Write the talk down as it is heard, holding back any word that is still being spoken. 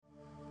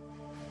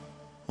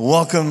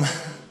Welcome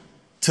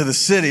to the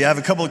city. I have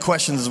a couple of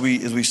questions as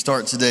we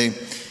start today.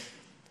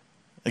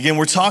 Again,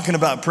 we're talking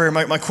about prayer.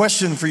 My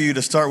question for you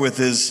to start with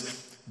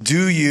is,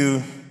 do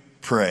you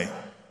pray?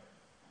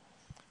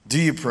 Do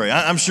you pray?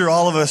 I'm sure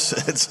all of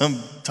us at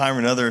some time or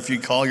another, if you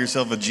call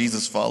yourself a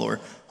Jesus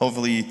follower,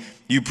 hopefully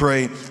you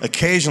pray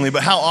occasionally,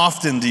 but how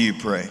often do you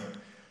pray?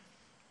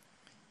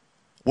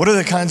 What are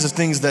the kinds of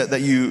things that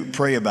you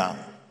pray about?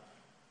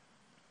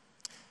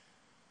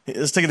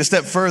 Let's take it a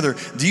step further.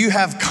 Do you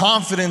have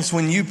confidence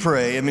when you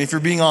pray? I mean, if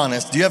you're being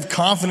honest, do you have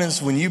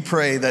confidence when you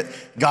pray that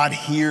God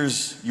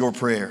hears your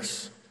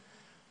prayers?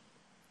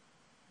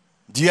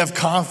 Do you have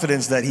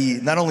confidence that He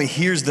not only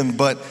hears them,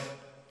 but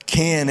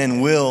can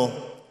and will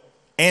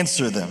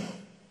answer them?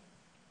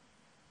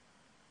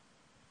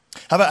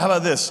 How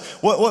about this?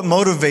 What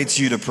motivates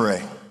you to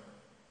pray?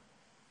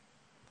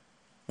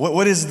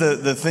 What are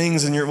the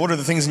things in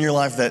your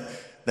life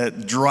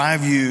that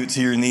drive you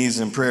to your knees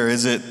in prayer?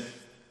 Is it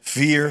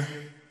fear?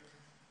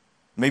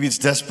 Maybe it's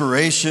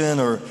desperation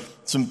or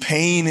some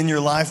pain in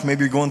your life.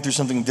 Maybe you're going through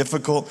something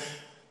difficult.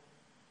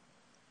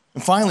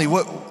 And finally,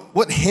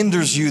 what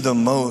hinders you the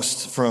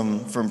most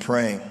from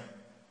praying?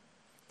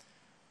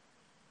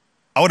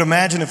 I would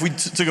imagine if we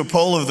took a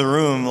poll of the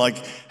room, like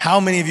how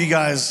many of you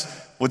guys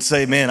would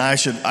say, man, I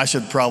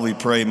should probably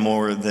pray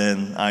more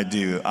than I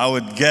do. I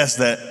would guess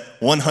that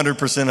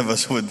 100% of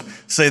us would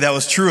say that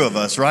was true of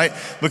us, right?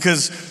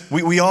 Because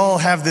we all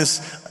have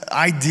this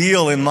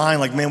ideal in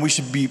mind, like, man, we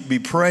should be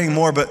praying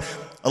more, but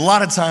a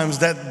lot of times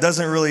that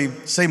doesn't really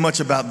say much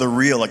about the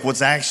real, like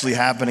what's actually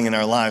happening in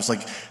our lives,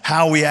 like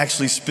how we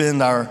actually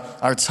spend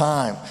our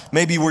time.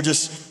 Maybe we're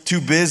just too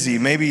busy.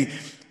 Maybe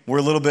we're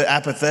a little bit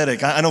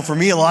apathetic. I know for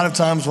me, a lot of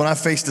times when I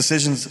face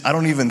decisions, I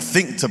don't even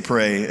think to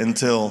pray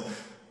until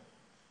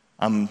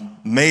I'm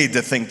made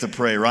to think to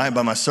pray, right?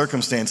 By my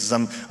circumstances.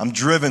 I'm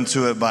driven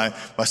to it by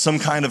some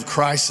kind of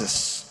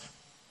crisis.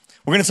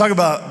 We're going to talk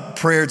about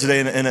prayer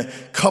today in a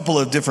couple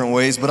of different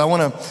ways, but I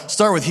want to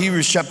start with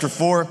Hebrews chapter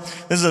 4.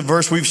 This is a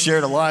verse we've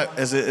shared a lot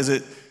as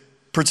it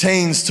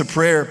pertains to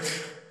prayer.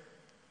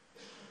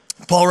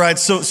 Paul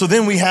writes, so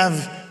then we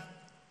have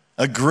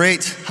a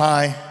great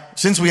high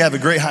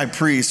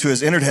priest who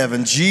has entered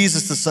heaven,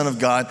 Jesus, the Son of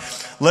God,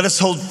 let us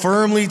hold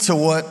firmly to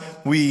what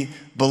we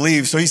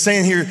believe. So he's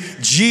saying here,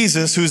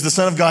 Jesus, who is the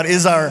Son of God,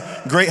 is our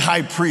great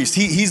high priest.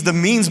 He's the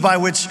means by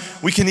which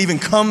we can even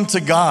come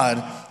to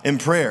God in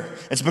prayer.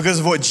 It's because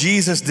of what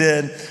Jesus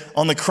did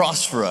on the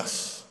cross for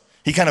us.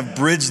 He kind of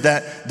bridged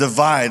that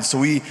divide, so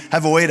we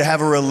have a way to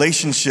have a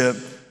relationship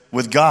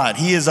with God.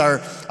 He is our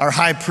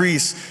high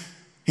priest.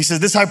 He says,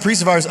 this high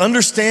priest of ours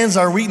understands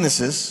our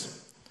weaknesses,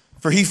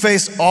 for he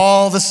faced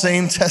all the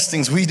same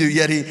testings we do,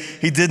 yet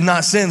he did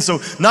not sin.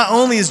 So not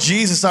only is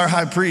Jesus our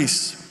high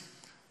priest,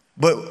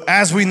 but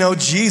as we know,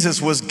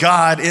 Jesus was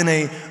God in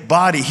a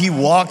body. He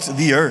walked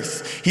the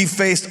earth. He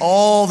faced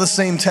all the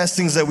same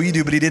testings that we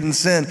do, but he didn't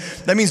sin.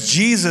 That means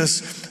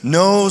Jesus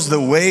knows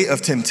the way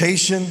of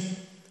temptation.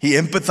 He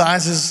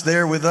empathizes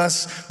there with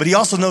us, but he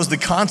also knows the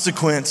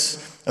consequence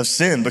of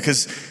sin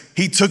because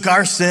he took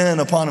our sin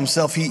upon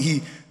himself.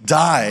 He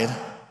died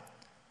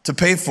to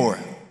pay for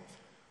it.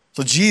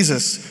 So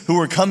Jesus, who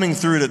we're coming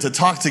through to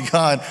talk to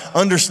God,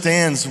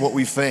 understands what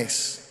we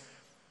face.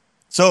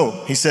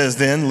 So, he says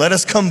then, let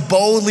us come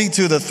boldly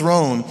to the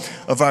throne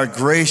of our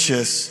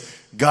gracious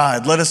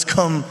God. Let us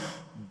come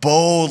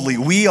boldly.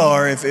 We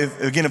are,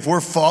 if we're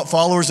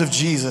followers of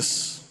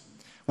Jesus,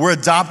 we're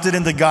adopted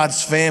into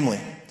God's family.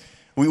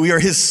 We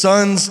are his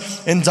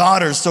sons and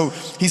daughters. So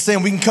he's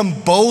saying we can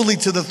come boldly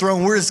to the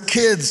throne. We're his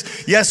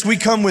kids. Yes, we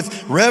come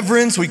with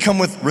reverence. We come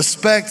with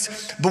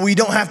respect, but we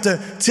don't have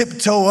to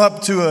tiptoe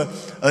up to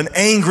an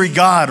angry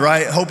God,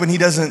 right? Hoping he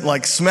doesn't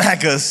like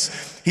smack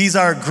us. He's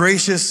our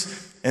gracious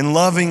and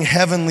loving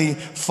heavenly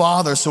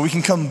Father, so we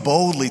can come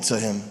boldly to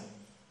him.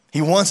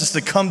 He wants us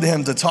to come to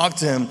him, to talk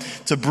to him,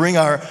 to bring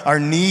our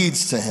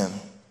needs to him.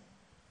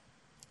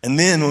 And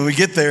then when we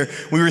get there,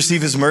 we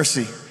receive his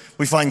mercy.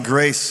 We find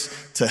grace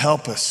to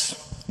help us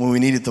when we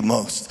need it the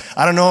most.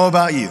 I don't know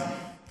about you,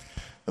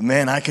 but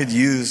man, I could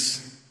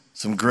use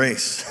some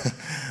grace.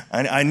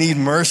 I need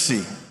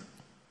mercy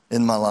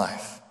in my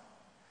life.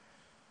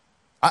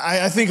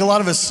 I think a lot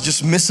of us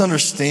just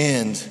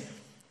misunderstand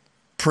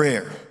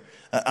prayer.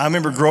 I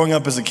remember growing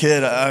up as a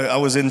kid, I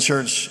was in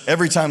church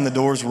every time the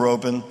doors were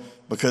open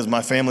because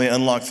my family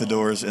unlocked the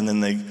doors and then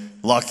they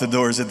locked the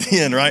doors at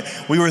the end, right?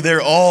 We were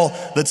there all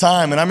the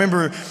time. And I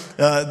remember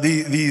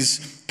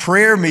these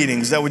prayer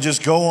meetings that would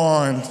just go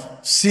on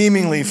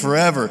seemingly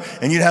forever.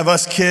 And you'd have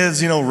us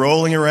kids,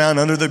 rolling around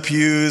under the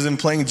pews and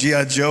playing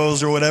G.I.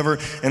 Joes or whatever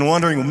and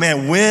wondering,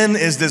 man, when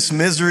is this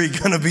misery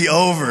going to be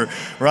over,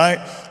 right?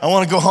 I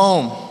want to go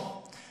home.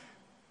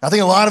 I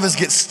think a lot of us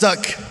get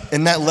stuck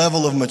in that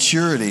level of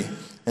maturity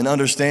and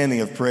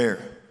understanding of prayer.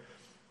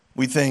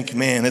 We think,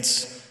 man,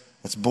 it's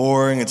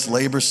boring, it's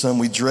laborsome,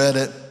 we dread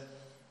it.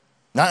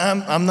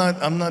 Now, I'm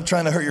not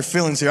trying to hurt your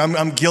feelings here.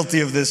 I'm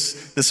guilty of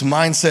this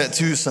mindset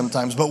too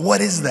sometimes. But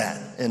what is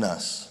that in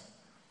us?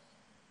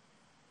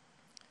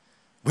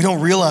 We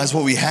don't realize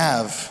what we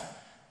have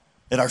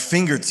at our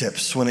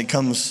fingertips when it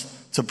comes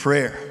to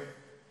prayer.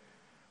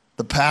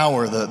 The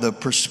power, the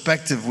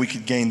perspective we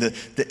could gain,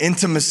 the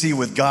intimacy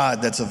with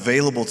God that's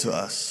available to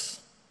us,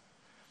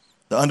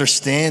 the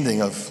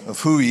understanding of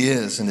who He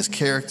is and His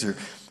character.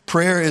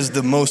 Prayer is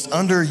the most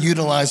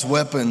underutilized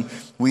weapon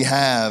we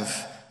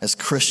have as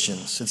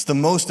Christians. It's the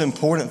most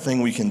important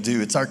thing we can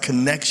do. It's our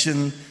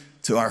connection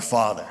to our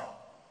Father.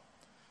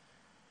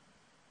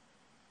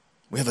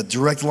 We have a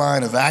direct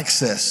line of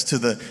access to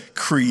the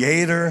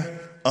creator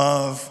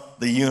of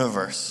the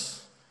universe.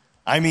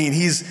 I mean,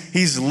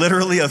 he's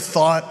literally a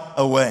thought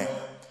away.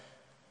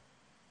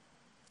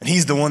 And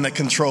He's the one that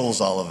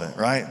controls all of it,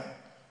 right?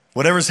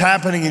 Whatever's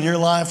happening in your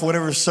life,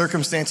 whatever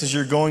circumstances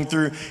you're going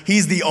through,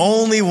 He's the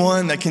only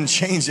one that can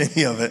change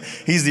any of it.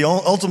 He's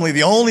ultimately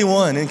the only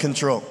one in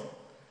control.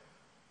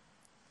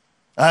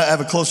 I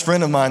have a close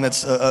friend of mine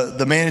that's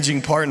the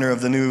managing partner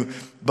of the new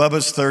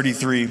Bubba's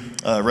 33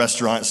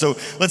 restaurant. So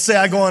let's say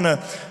I go on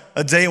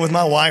a date with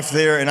my wife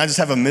there and I just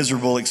have a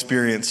miserable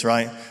experience,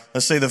 right?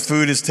 Let's say the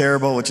food is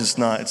terrible, which it's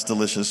not, it's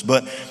delicious.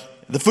 But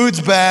the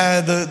food's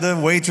bad, the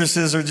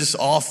waitresses are just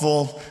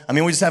awful. I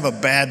mean, we just have a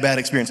bad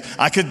experience.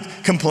 I could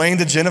complain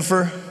to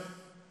Jennifer.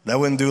 That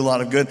wouldn't do a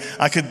lot of good.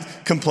 I could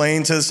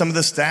complain to some of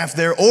the staff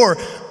there, or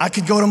I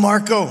could go to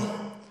Marco,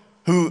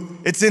 who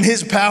it's in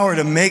his power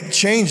to make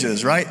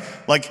changes, right?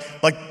 Like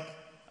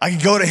I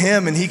could go to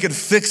him and he could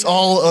fix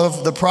all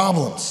of the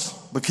problems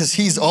because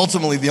he's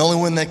ultimately the only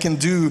one that can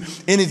do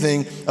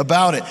anything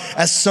about it.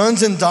 As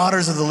sons and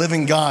daughters of the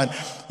living God,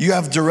 you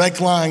have direct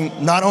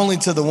line not only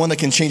to the one that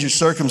can change your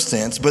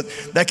circumstance, but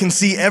that can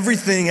see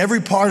everything,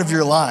 every part of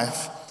your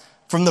life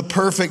from the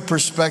perfect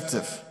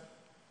perspective.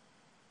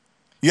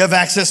 You have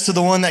access to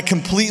the one that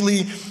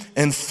completely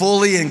and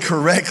fully and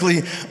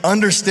correctly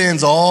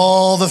understands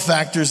all the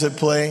factors at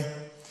play.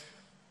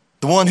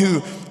 The one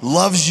who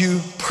loves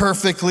you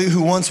perfectly,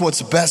 who wants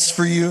what's best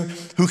for you,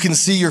 who can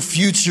see your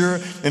future.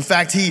 In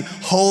fact, He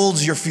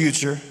holds your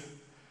future.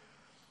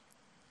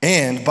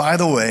 And by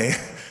the way,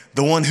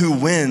 the one who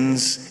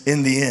wins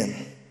in the end.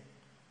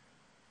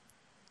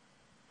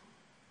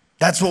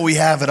 That's what we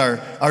have at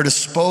our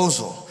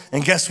disposal.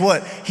 And guess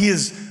what? He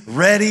is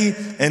ready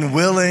and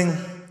willing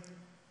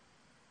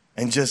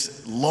and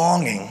just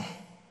longing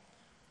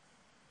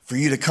for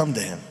you to come to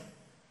Him.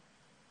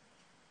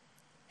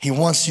 He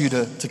wants you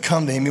to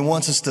come to Him. He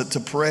wants us to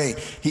pray.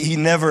 He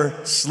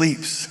never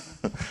sleeps.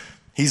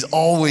 He's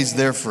always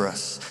there for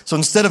us. So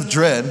instead of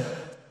dread,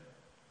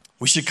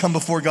 we should come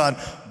before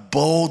God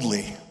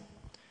boldly,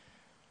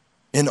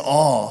 in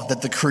awe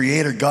that the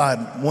Creator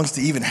God wants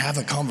to even have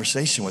a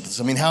conversation with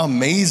us. I mean, how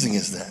amazing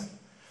is that?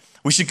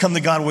 We should come to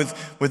God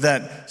with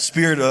that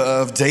spirit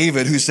of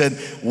David, who said,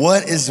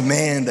 "What is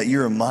man that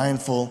you're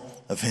mindful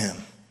of him?"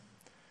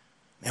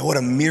 Man, what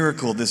a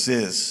miracle this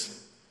is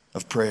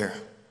of prayer.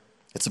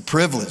 It's a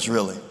privilege,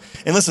 really.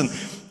 And listen,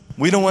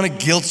 we don't want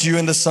to guilt you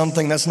into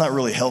something that's not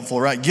really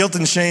helpful, right? Guilt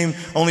and shame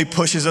only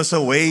pushes us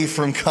away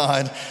from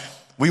God.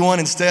 We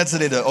want instead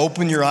today to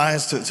open your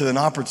eyes to an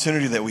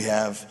opportunity that we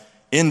have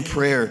in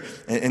prayer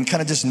and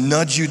kind of just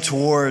nudge you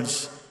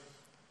towards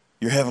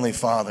your Heavenly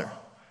Father.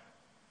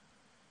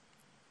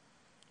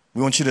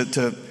 We want you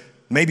to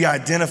maybe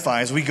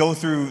identify, as we go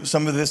through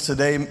some of this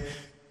today,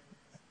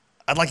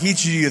 I'd like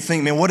each of you to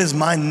think, man, what is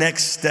my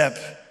next step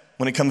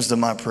when it comes to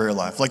my prayer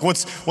life? Like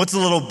what's a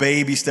little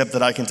baby step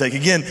that I can take?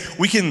 Again,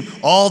 we can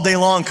all day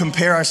long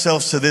compare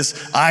ourselves to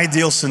this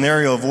ideal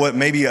scenario of what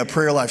maybe a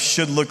prayer life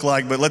should look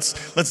like, but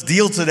let's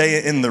deal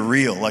today in the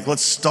real. Like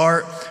let's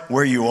start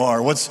where you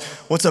are.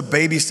 What's a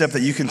baby step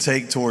that you can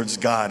take towards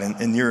God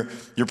in your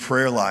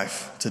prayer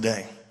life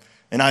today?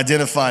 And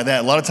identify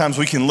that. A lot of times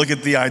we can look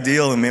at the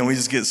ideal and man, we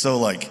just get so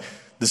like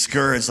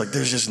discouraged, like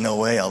there's just no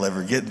way I'll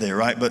ever get there,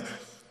 right? But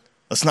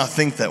let's not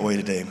think that way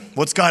today.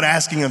 What's God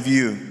asking of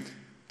you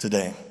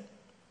today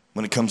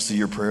when it comes to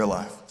your prayer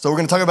life? So we're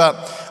going to talk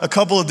about a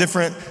couple of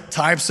different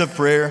types of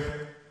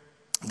prayer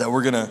that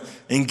we're going to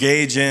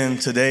engage in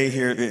today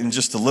here in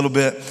just a little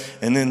bit.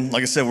 And then,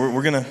 like I said,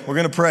 we're going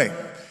to pray.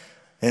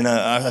 And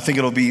I think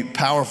it'll be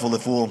powerful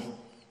if we'll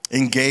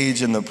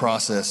engage in the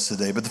process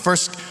today. But the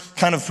first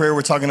kind of prayer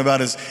we're talking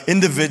about is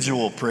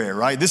individual prayer,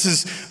 right? This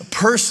is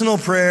personal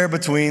prayer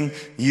between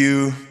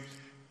you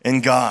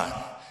and God.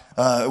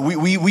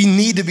 We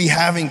need to be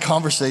having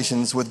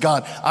conversations with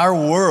God. Our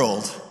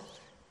world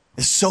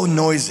is so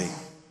noisy,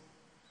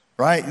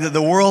 right?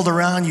 The world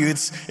around you,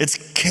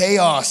 it's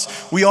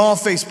chaos. We all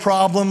face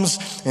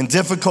problems and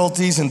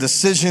difficulties and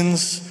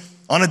decisions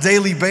on a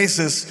daily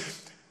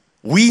basis.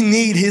 We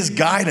need His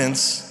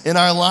guidance in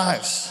our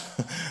lives,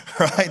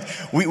 right?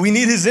 We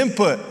need His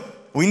input.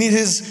 We need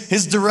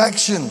His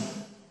direction.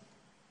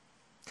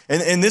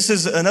 And this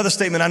is another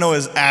statement I know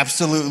is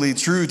absolutely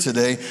true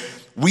today.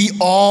 We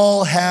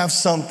all have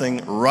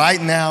something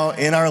right now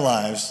in our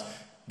lives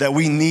that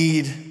we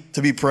need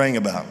to be praying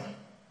about,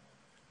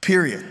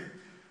 period.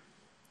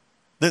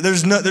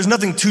 There's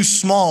nothing too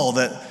small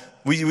that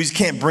we just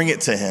can't bring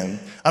it to Him.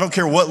 I don't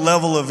care what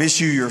level of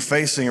issue you're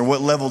facing or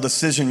what level of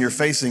decision you're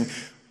facing.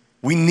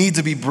 We need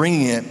to be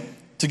bringing it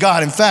to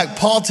God. In fact,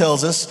 Paul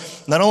tells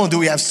us not only do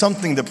we have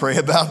something to pray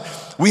about,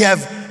 we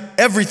have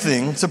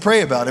everything to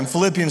pray about. In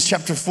Philippians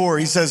chapter 4,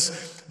 he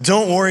says,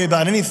 don't worry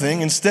about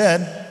anything.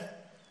 Instead,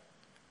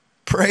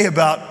 pray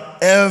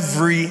about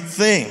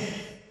everything.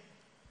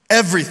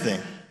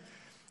 Everything.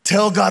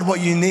 Tell God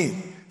what you need.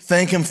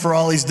 Thank him for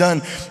all he's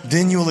done.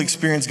 Then you will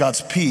experience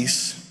God's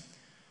peace,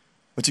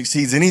 which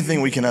exceeds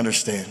anything we can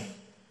understand.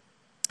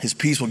 His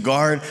peace will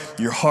guard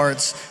your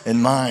hearts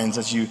and minds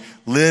as you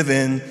live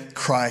in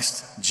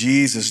Christ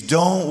Jesus.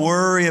 Don't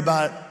worry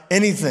about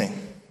anything,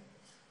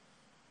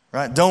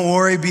 right? Don't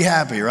worry, be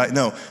happy, right?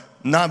 No,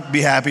 not be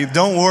happy.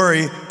 Don't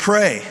worry,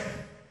 pray.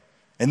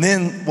 And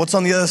then what's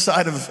on the other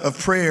side of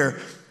prayer?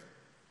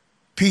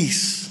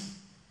 Peace.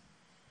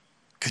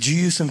 Could you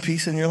use some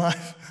peace in your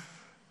life?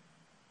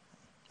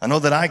 I know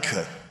that I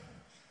could.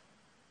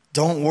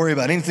 Don't worry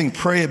about anything,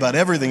 pray about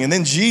everything. And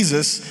then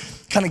Jesus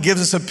kind of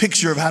gives us a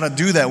picture of how to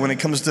do that when it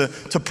comes to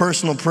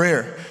personal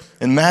prayer.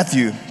 In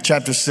Matthew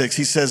chapter 6,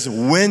 he says,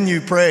 when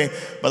you pray,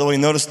 by the way,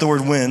 notice the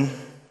word when,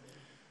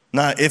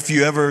 not if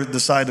you ever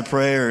decide to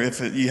pray or if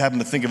you happen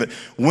to think of it.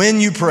 When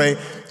you pray,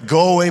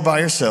 go away by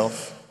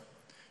yourself,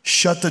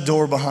 shut the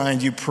door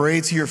behind you,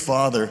 pray to your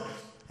Father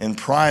in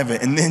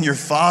private, and then your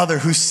Father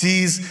who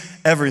sees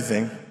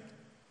everything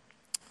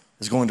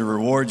is going to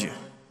reward you.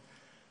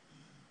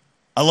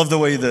 I love the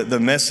way the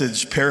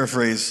Message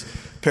paraphrases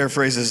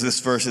this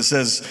verse. It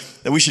says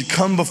that we should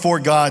come before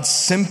God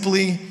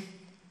simply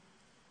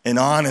and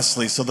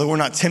honestly so that we're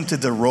not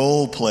tempted to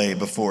role play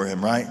before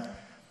him, right?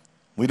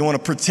 We don't want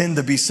to pretend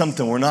to be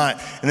something we're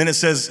not. And then it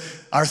says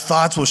our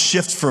thoughts will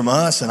shift from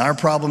us and our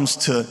problems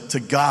to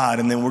God,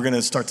 and then we're going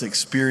to start to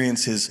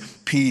experience his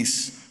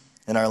peace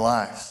in our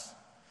lives.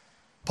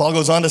 Jesus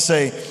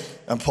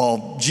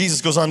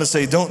goes on to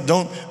say,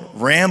 don't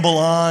ramble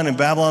on and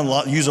babble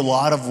on, use a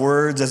lot of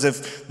words as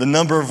if the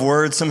number of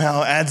words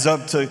somehow adds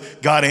up to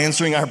God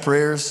answering our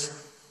prayers.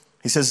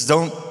 He says,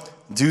 don't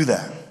do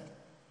that.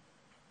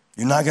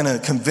 You're not going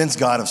to convince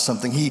God of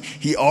something.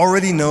 He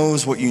already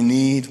knows what you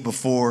need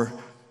before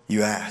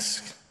you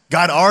ask.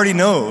 God already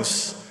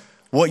knows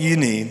what you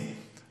need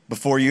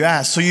before you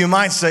ask. So you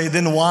might say,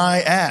 then why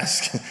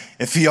ask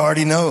if he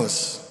already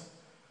knows?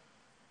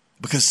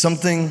 Because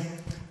something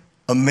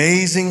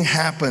amazing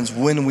happens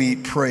when we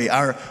pray.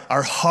 Our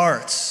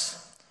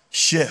hearts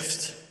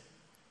shift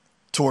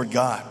toward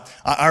God.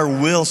 Our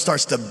will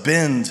starts to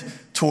bend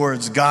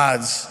towards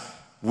God's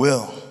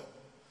will.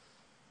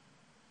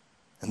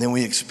 And then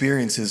we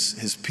experience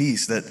his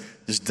peace that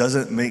just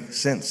doesn't make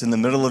sense. In the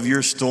middle of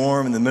your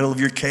storm, in the middle of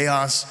your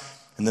chaos,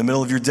 in the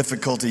middle of your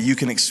difficulty, you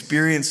can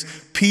experience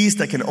peace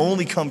that can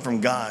only come from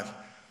God.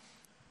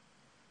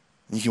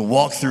 You can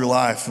walk through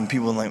life and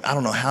people are like, I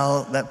don't know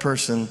how that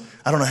person,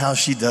 I don't know how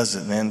she does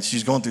it, man.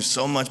 She's going through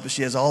so much, but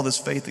she has all this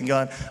faith in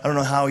God. I don't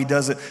know how he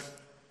does it.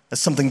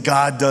 That's something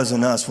God does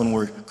in us when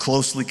we're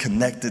closely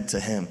connected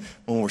to him,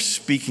 when we're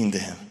speaking to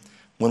him,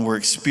 when we're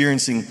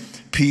experiencing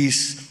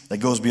peace that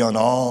goes beyond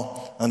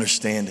all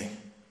understanding.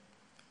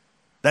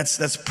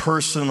 That's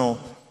personal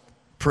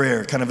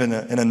prayer, kind of in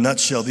a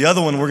nutshell. The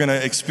other one we're going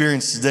to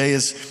experience today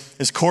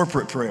is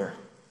corporate prayer.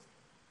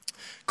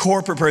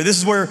 Corporate prayer. This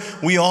is where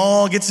we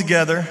all get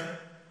together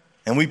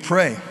and we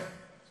pray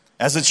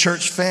as a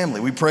church family.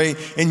 We pray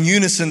in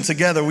unison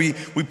together. We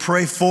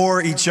pray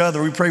for each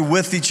other. We pray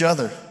with each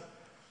other.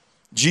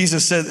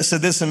 Jesus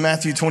said this in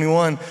Matthew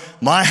 21,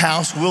 my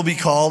house will be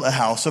called a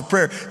house of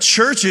prayer.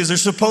 Churches are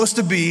supposed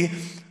to be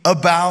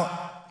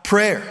about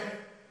prayer.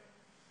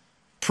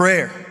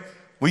 Prayer.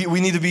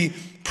 We need to be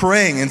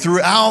praying. And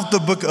throughout the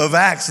book of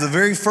Acts, the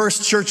very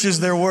first churches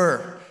there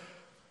were,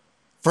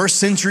 first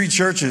century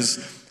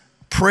churches,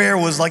 prayer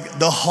was like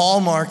the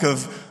hallmark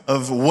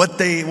of what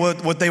they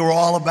were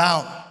all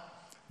about.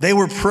 They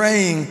were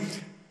praying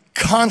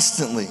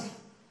constantly.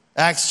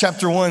 Acts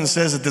chapter 1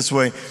 says it this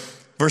way.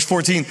 Verse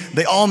 14,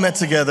 they all met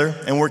together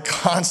and were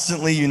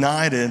constantly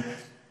united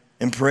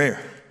in prayer.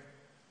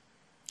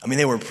 I mean,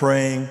 they were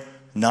praying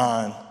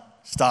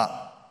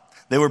non-stop.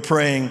 They were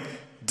praying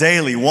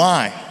daily.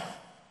 Why?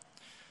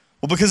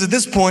 Well, because at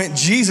this point,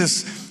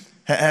 Jesus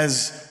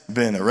has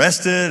been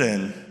arrested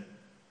and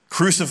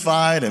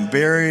crucified and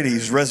buried.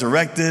 He's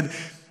resurrected.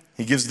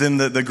 He gives them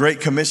the Great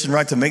Commission,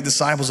 right, to make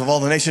disciples of all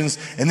the nations.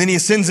 And then he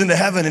ascends into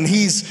heaven and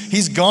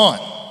he's gone.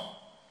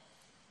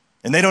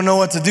 And they don't know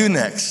what to do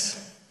next.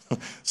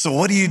 So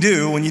what do you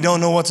do when you don't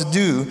know what to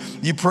do?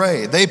 You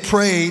pray. They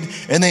prayed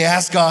and they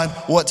asked God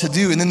what to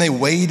do, and then they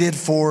waited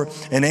for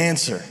an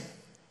answer.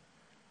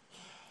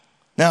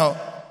 Now,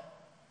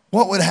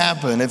 what would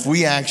happen if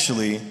we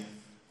actually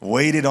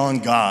waited on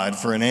God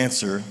for an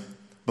answer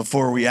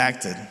before we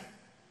acted,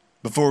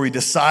 before we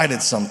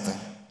decided something?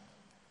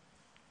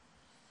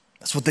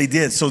 That's what they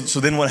did. So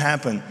then what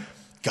happened?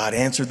 God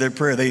answered their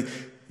prayer. You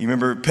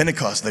remember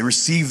Pentecost, they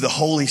received the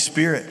Holy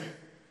Spirit.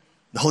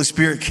 The Holy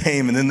Spirit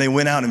came, and then they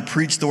went out and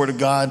preached the word of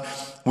God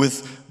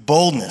with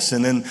boldness.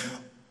 And then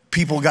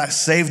people got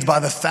saved by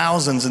the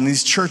thousands, and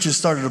these churches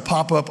started to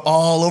pop up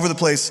all over the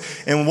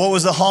place. And what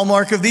was the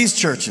hallmark of these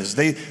churches?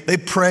 They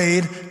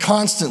prayed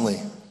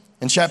constantly.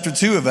 In chapter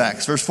 2 of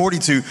Acts, verse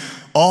 42,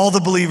 all the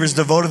believers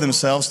devoted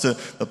themselves to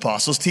the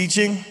apostles'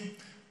 teaching,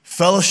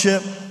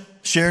 fellowship,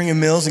 sharing in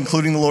meals,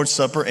 including the Lord's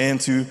Supper, and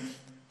to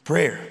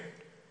prayer.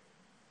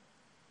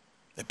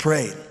 They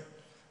prayed.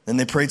 Then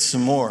they prayed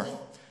some more.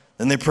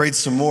 Then they prayed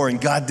some more,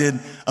 and God did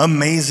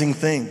amazing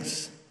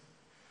things.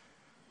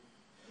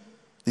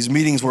 These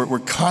meetings were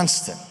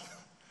constant.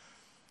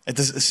 At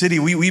the city,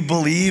 we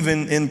believe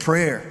in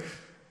prayer.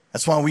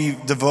 That's why we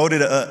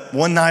devoted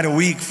one night a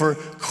week for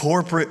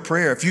corporate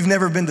prayer. If you've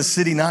never been to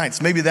city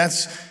nights, maybe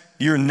that's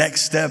your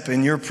next step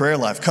in your prayer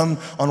life. Come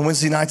on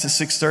Wednesday nights at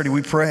 6:30,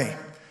 we pray.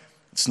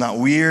 It's not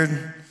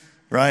weird,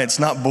 right? It's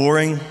not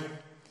boring.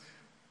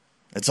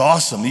 It's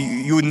awesome.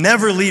 You would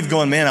never leave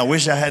going, man, I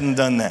wish I hadn't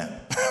done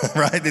that,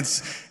 right?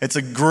 It's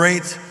a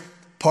great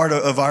part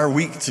of our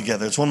week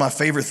together. It's one of my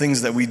favorite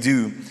things that we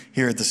do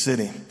here at the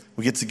city.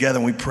 We get together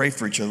and we pray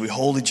for each other. We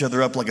hold each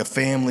other up like a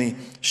family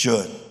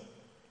should.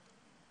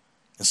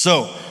 And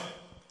so,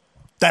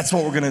 that's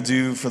what we're going to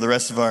do for the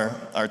rest of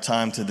our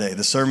time today.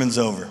 The sermon's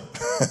over.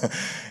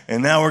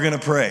 And now we're going to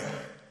pray.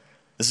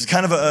 This is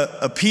kind of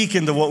a peek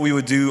into what we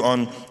would do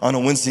on a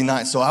Wednesday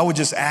night. So I would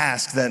just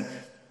ask that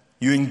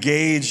you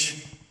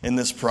engage in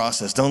this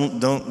process.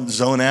 Don't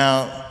zone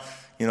out.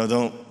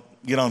 Don't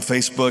get on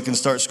Facebook and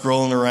start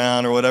scrolling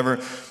around or whatever.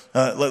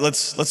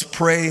 Let's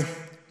pray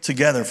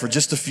together for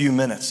just a few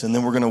minutes, and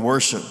then we're going to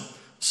worship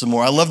some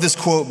more. I love this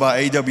quote by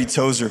A.W.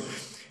 Tozer.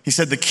 He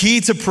said, the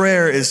key to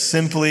prayer is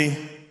simply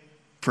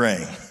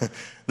praying.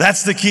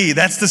 That's the key.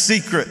 That's the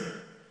secret.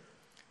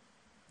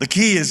 The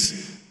key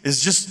is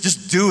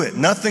just do it.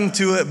 Nothing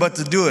to it but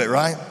to do it,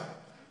 right?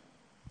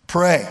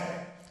 Pray.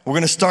 We're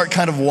going to start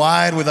kind of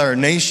wide with our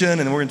nation,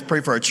 and we're going to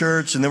pray for our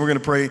church, and then we're going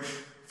to pray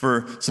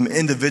for some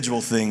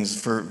individual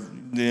things, for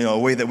a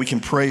way that we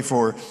can pray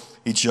for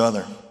each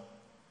other.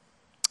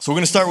 So we're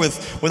going to start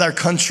with our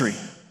country.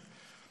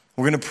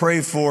 We're going to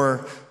pray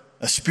for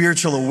a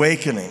spiritual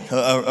awakening,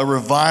 a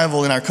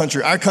revival in our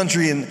country. Our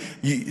country, and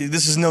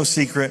this is no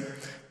secret,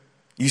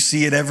 you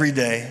see it every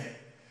day.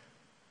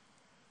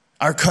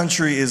 Our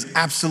country is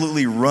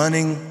absolutely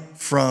running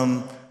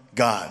from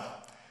God,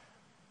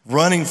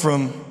 running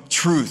from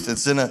truth.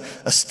 It's in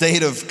a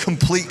state of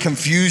complete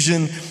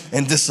confusion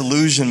and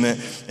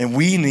disillusionment, and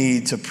we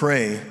need to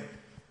pray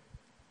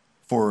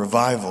for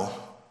revival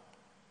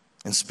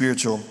and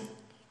spiritual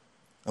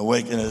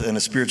and a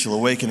spiritual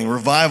awakening.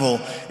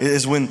 Revival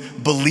is when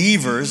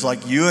believers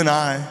like you and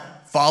I,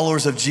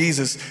 followers of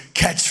Jesus,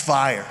 catch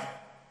fire,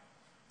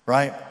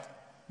 right?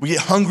 We get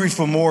hungry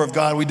for more of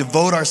God. We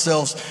devote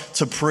ourselves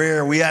to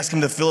prayer. We ask Him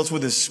to fill us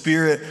with His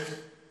Spirit,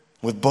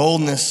 with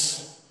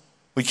boldness.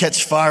 We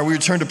catch fire. We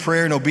return to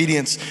prayer and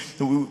obedience.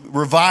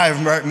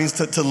 Revive, right, means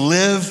to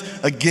live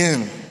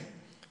again,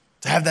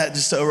 to have that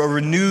just a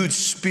renewed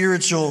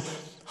spiritual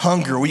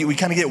hunger. We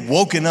kind of get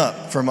woken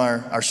up from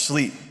our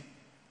sleep.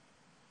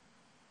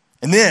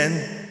 And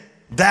then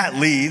that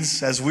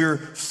leads, as we're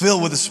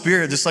filled with the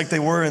Spirit, just like they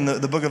were in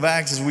the book of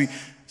Acts, as we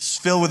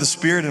fill with the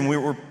Spirit and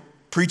we're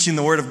preaching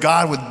the word of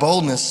God with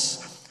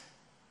boldness,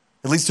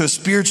 it leads to a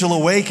spiritual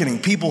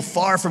awakening. People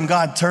far from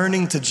God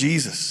turning to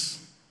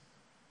Jesus.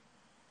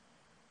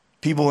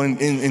 People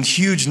in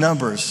huge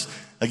numbers.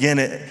 Again,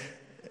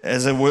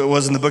 as it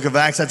was in the book of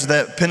Acts, after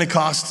that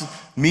Pentecost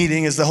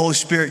meeting, as the Holy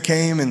Spirit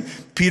came and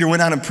Peter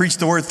went out and preached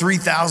the word,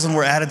 3,000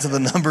 were added to the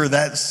number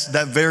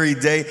that very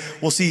day.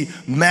 We'll see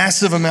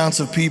massive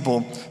amounts of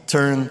people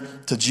turn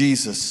to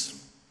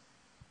Jesus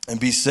and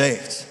be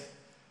saved.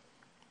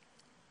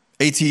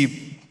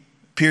 A.T.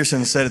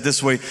 Pearson said it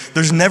this way: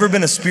 there's never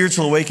been a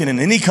spiritual awakening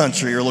in any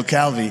country or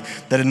locality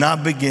that did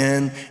not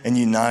begin in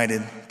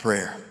united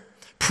prayer.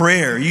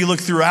 Prayer, you look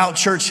throughout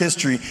church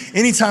history,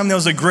 anytime there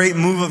was a great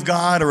move of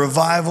God, a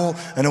revival,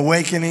 an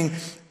awakening,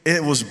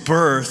 it was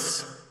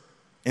birthed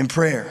in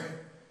prayer.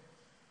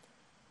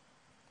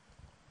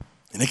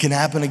 And it can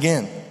happen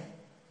again.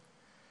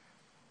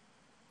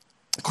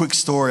 A quick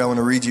story I want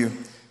to read you.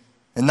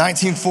 In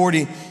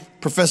 1940,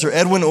 Professor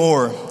Edwin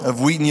Orr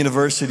of Wheaton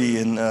University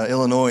in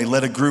Illinois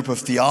led a group of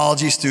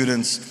theology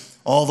students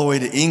all the way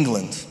to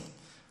England,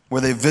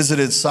 where they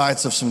visited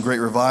sites of some great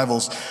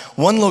revivals.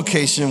 One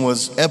location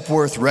was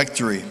Epworth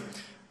Rectory,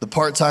 the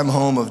part-time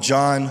home of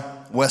John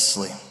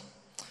Wesley.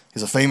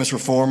 He's a famous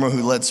reformer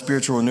who led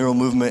spiritual renewal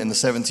movement in the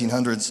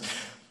 1700s.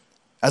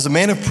 As a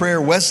man of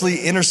prayer, Wesley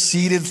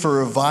interceded for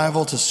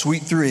revival to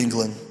sweep through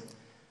England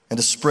and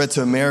to spread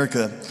to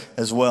America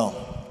as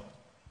well.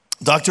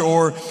 Dr.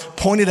 Orr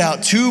pointed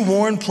out two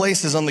worn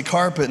places on the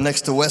carpet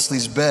next to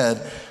Wesley's bed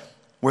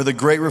where the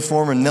great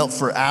reformer knelt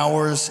for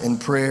hours in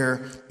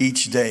prayer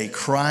each day,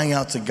 crying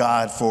out to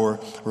God for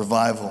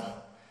revival.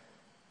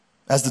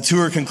 As the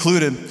tour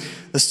concluded,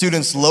 the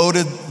students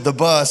loaded the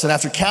bus, and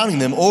after counting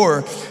them,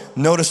 Orr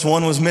noticed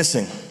one was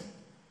missing.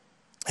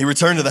 He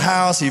returned to the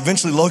house. He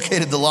eventually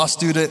located the lost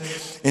student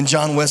in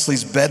John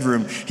Wesley's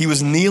bedroom. He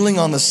was kneeling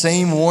on the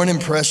same worn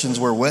impressions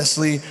where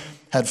Wesley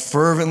had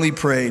fervently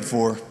prayed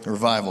for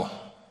revival.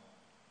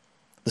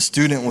 The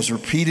student was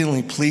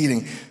repeatedly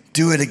pleading,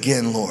 "Do it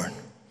again, Lord.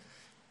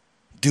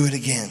 Do it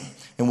again.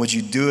 And would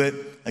you do it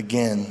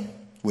again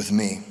with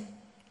me.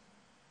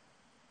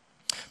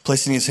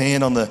 Placing his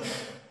hand on the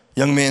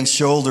young man's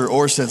shoulder,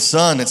 Orr said,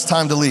 "Son, it's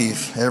time to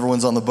leave."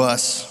 Everyone's on the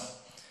bus.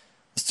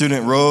 The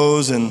student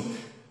rose and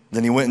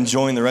then he went and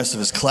joined the rest of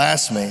his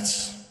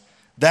classmates.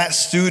 That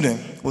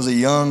student was a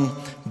young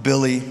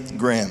Billy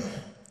Graham.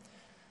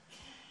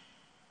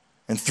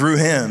 And through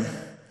him,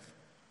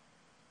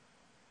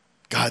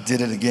 God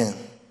did it again.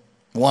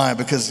 Why?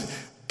 Because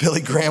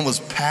Billy Graham was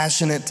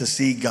passionate to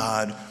see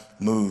God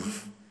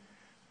move.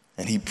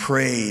 And he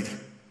prayed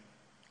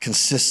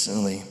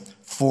consistently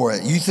for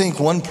it. You think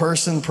one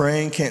person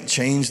praying can't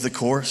change the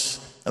course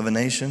of a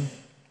nation?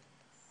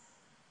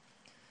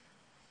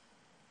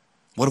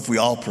 What if we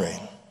all prayed?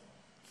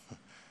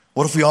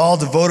 What if we all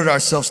devoted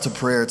ourselves to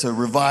prayer, to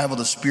revival,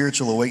 to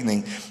spiritual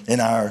awakening in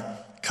our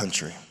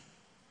country?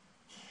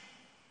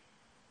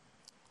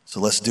 So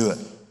let's do it.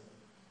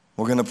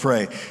 We're going to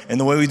pray. And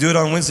the way we do it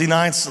on Wednesday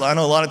nights, I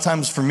know a lot of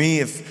times for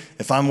me,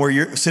 if I'm where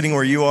you're sitting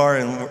where you are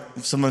and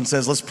someone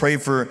says, let's pray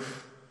for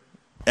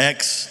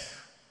X,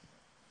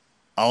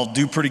 I'll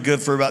do pretty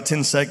good for about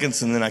 10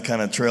 seconds and then I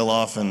kind of trail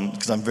off, and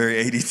because I'm very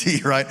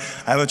ADD, right?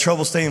 I have a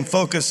trouble staying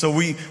focused. So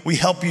we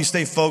help you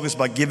stay focused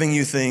by giving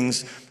you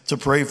things to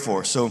pray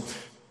for. So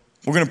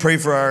we're going to pray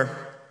for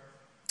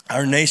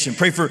our nation.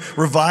 Pray for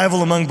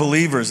revival among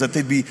believers, that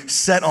they'd be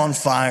set on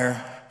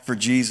fire for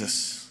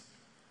Jesus.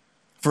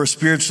 For a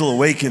spiritual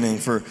awakening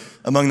for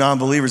among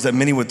non-believers, that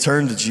many would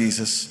turn to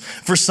Jesus.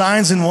 For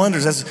signs and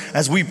wonders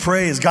as we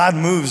pray, as God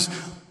moves,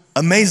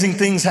 amazing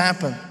things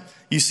happen.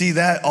 You see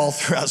that all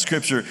throughout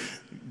Scripture.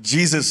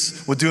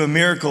 Jesus would do a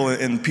miracle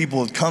and people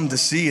would come to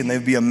see and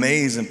they'd be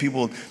amazed, and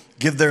people would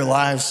give their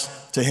lives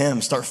to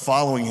him, start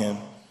following him.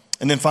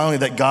 And then finally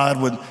that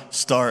God would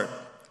start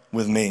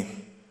with me.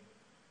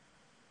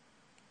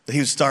 That he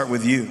would start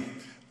with you.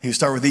 He would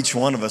start with each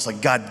one of us.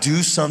 Like, God,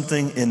 do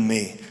something in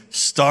me.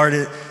 Start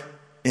it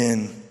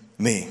in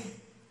me.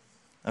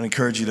 I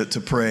encourage you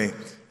to pray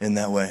in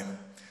that way.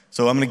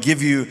 So I'm going to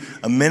give you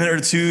a minute or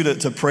two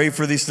to pray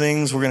for these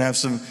things. We're going to have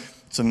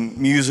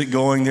some music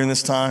going during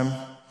this time.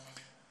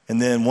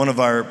 And then one of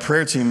our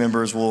prayer team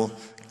members will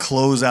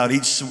close out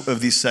each of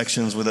these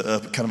sections with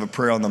a kind of a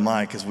prayer on the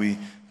mic as we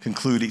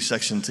conclude each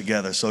section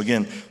together. So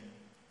again,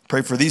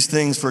 pray for these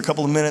things for a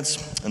couple of minutes,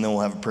 and then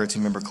we'll have a prayer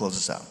team member close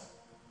us out.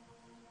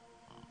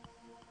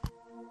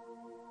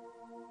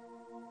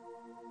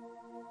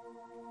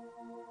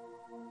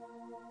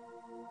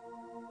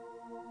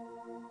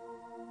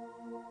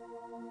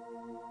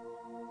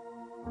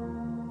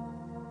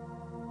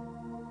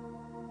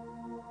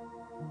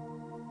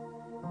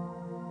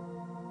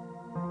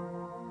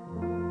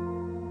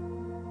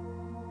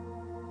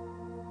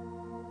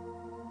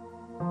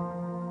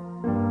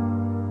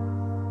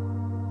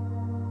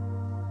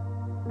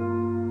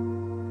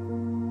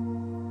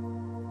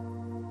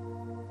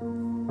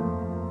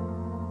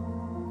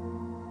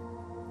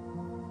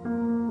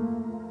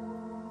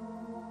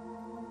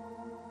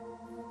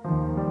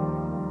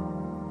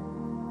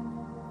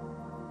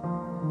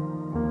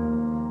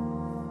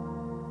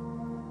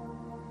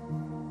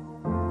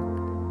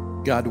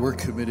 God, we're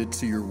committed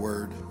to your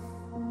word.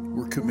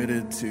 We're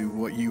committed to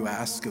what you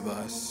ask of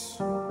us.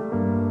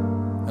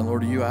 And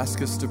Lord, you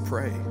ask us to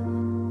pray.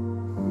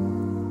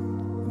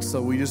 And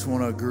so we just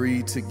want to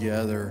agree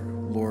together,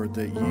 Lord,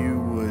 that you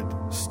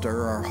would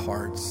stir our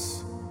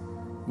hearts.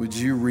 Would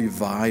you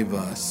revive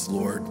us,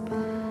 Lord?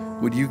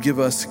 Would you give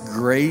us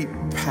great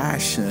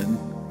passion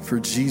for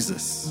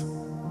Jesus?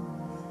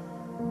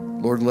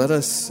 Lord, let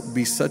us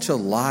be such a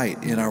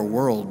light in our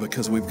world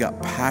because we've got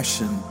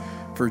passion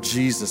for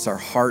Jesus. Our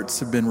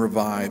hearts have been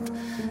revived.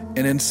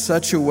 And in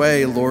such a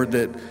way, Lord,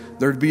 that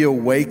there'd be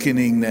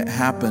awakening that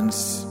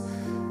happens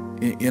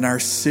in our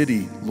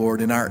city,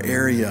 Lord, in our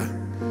area,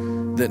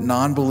 that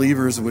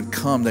non-believers would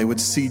come. They would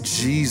see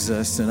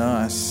Jesus in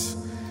us.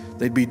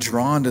 They'd be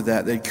drawn to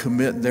that. They'd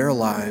commit their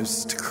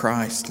lives to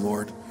Christ,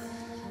 Lord.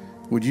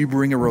 Would you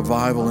bring a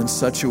revival in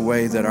such a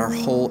way that our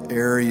whole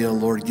area,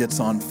 Lord,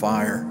 gets on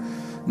fire?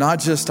 Not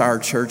just our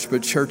church,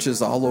 but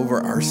churches all over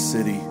our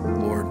city,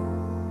 Lord.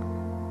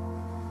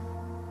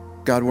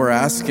 God, we're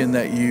asking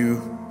that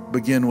you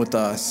begin with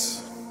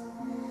us.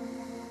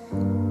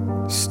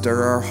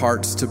 Stir our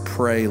hearts to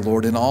pray,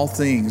 Lord, in all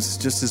things,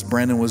 just as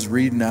Brandon was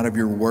reading out of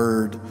your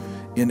word,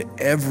 in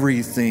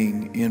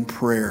everything in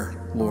prayer,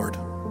 Lord.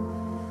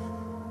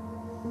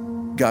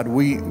 God,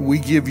 we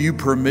give you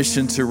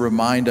permission to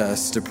remind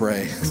us to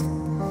pray.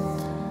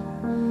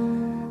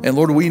 And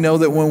Lord, we know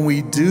that when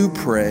we do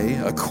pray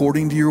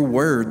according to your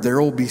word, there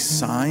will be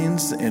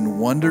signs and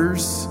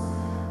wonders.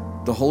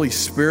 The Holy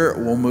Spirit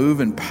will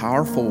move in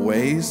powerful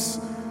ways.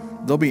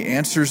 There'll be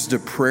answers to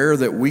prayer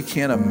that we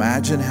can't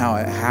imagine how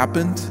it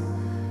happened.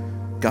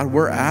 God,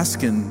 we're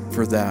asking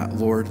for that,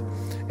 Lord.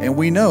 And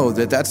we know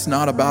that that's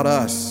not about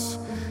us.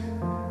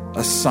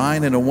 A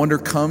sign and a wonder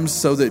comes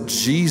so that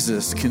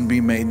Jesus can be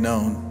made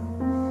known.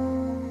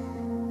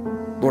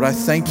 Lord, I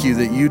thank you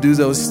that you do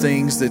those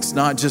things that's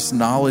not just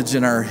knowledge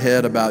in our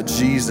head about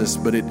Jesus,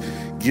 but it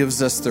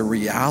gives us the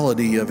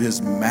reality of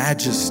his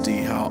majesty,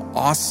 how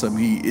awesome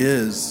he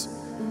is.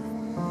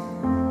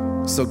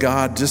 So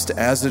God, just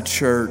as a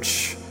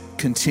church,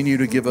 continue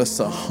to give us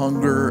a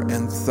hunger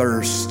and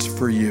thirst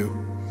for you.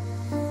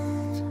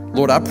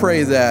 Lord, I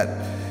pray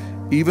that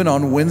even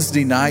on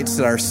Wednesday nights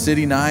at our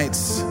city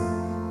nights,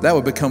 that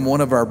would become one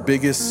of our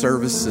biggest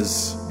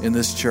services in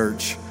this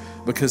church,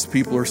 because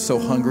people are so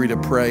hungry to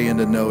pray and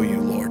to know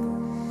you, Lord.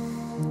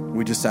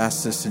 We just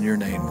ask this in your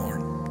name,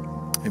 Lord.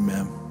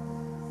 Amen.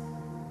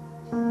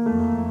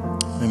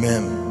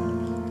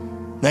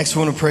 Amen. Next,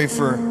 we want to pray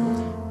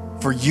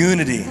for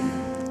unity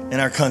in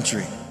our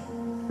country.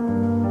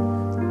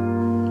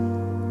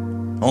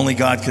 Only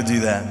God could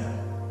do that.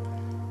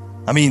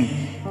 I mean,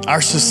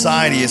 our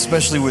society,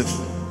 especially with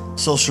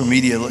social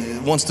media,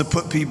 wants to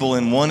put people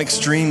in one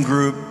extreme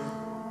group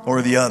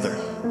or the other,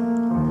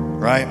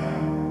 right?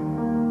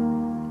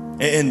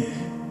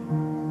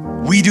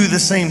 And we do the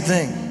same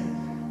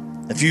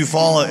thing. If you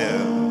fall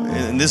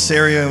in this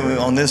area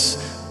on this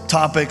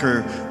topic,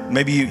 or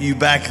maybe you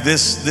back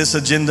this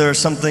agenda or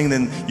something,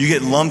 then you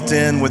get lumped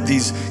in with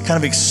these kind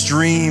of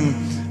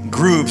extreme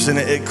groups, and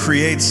it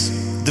creates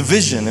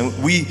division.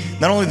 And we,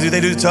 not only do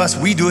they do it to us,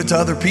 we do it to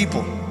other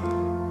people.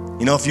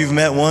 You know, if you've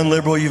met one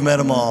liberal, you've met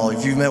them all.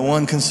 If you've met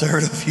one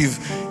conservative,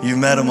 you've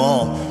met them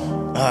all.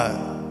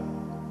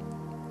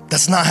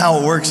 That's not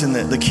how it works in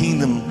the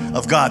kingdom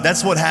of God.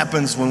 That's what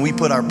happens when we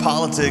put our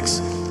politics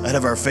ahead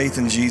of our faith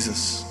in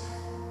Jesus.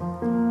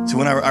 So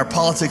when our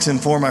politics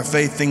inform our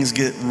faith, things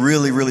get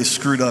really, really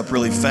screwed up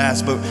really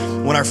fast. But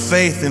when our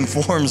faith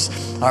informs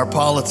our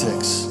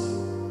politics,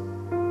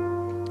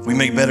 we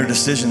make better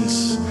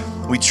decisions.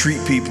 We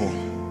treat people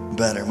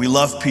better. We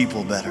love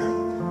people better,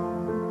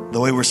 the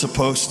way we're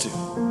supposed to.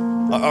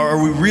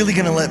 Are we really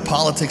going to let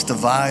politics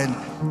divide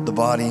the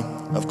body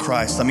of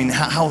Christ? I mean,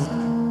 how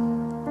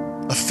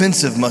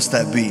offensive must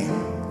that be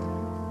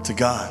to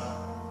God?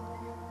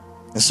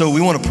 And so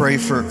we want to pray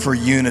for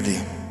unity,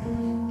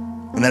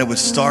 and that it would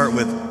start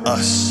with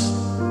us,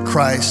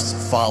 Christ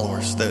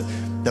followers,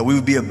 that we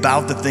would be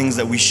about the things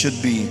that we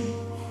should be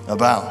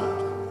about.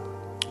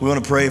 We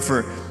want to pray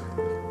for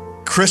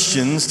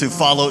Christians to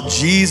follow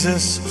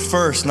Jesus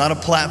first, not a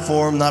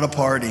platform, not a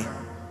party.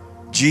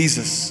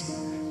 Jesus.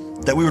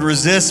 That we would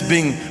resist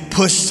being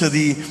pushed to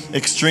the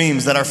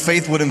extremes, that our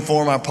faith would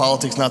inform our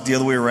politics, not the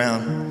other way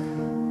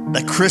around.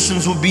 That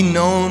Christians will be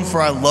known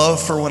for our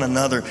love for one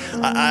another.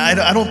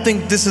 I don't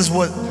think this is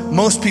what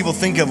most people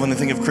think of when they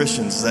think of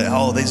Christians, that,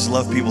 oh, they just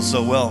love people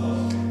so well.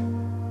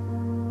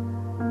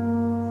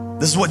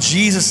 This is what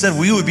Jesus said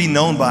we would be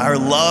known by, our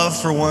love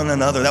for one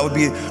another. That would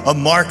be a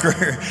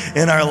marker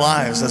in our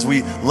lives as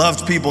we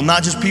loved people,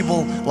 not just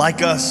people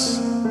like us.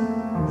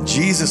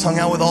 Jesus hung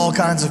out with all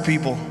kinds of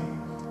people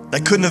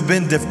that couldn't have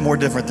been more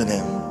different than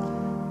him.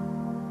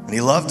 And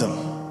he loved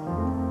them.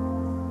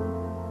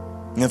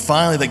 And then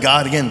finally, that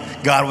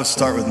God would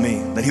start with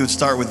me, that he would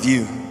start with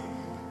you.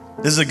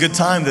 This is a good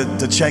time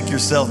to check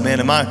yourself, man.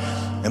 Am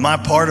I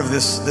part of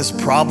this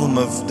problem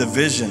of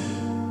division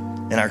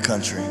in our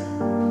country?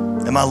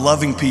 Am I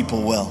loving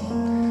people well?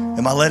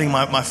 Am I letting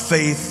my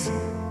faith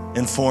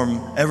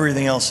inform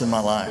everything else in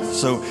my life?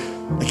 So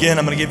again,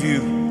 I'm going to give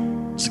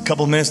you just a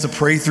couple of minutes to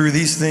pray through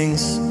these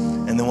things,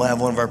 and then we'll have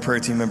one of our prayer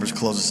team members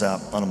close us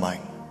out on a mic.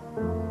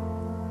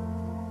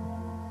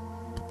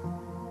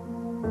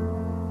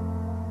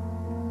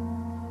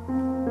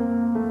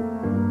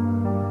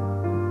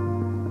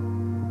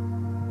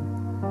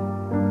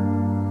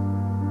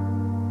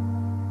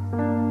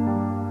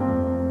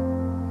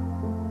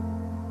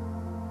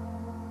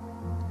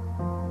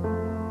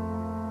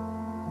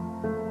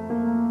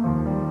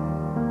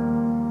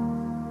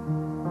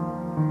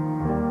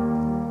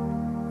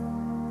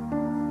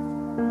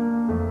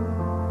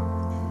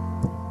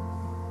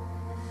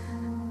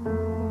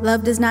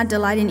 Love does not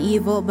delight in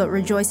evil, but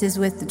rejoices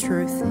with the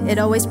truth. It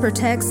always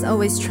protects,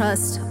 always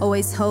trusts,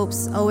 always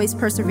hopes, always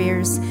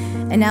perseveres.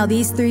 And now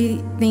these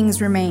three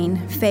things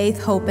remain: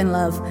 faith, hope, and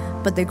love.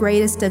 But the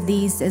greatest of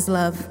these is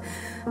love.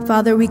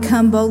 Father, we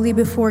come boldly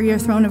before your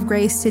throne of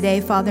grace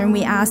today, Father, and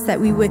we ask that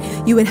you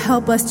would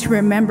help us to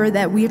remember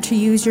that we are to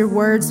use your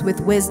words with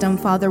wisdom,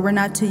 Father. We're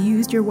not to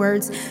use your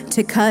words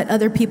to cut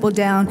other people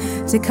down,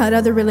 to cut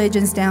other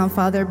religions down,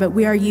 Father, but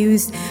we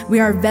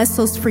are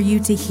vessels for you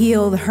to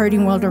heal the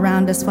hurting world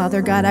around us,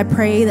 Father God. I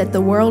pray that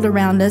the world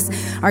around us,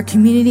 our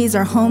communities,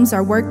 our homes,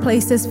 our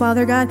workplaces,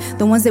 Father God,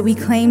 the ones that we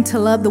claim to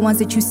love, the ones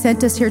that you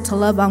sent us here to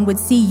love on, would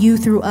see you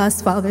through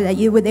us, Father, that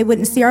they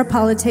wouldn't see our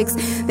politics,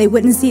 they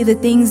wouldn't see the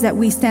things that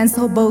we stand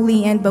so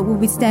boldly in, but would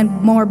we stand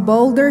more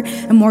bolder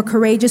and more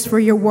courageous for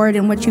your word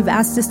and what you've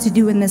asked us to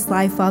do in this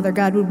life, Father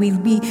God? Would we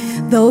be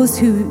those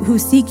who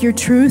seek your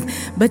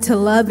truth, but to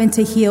love and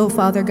to heal,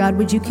 Father God?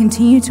 Would you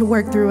continue to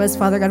work through us,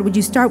 Father God? Would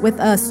you start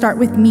with us, start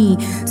with me,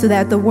 so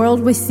that the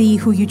world would see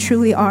who you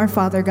truly are,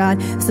 Father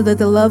God, so that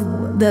the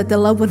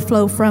love would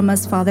flow from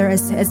us, Father,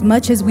 as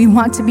much as we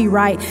want to be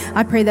right.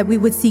 I pray that we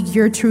would seek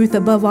your truth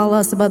above all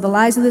else, above the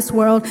lies of this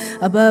world,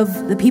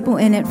 above the people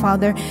in it,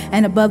 Father,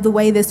 and above the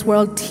way this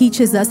world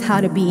teaches us how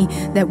to be,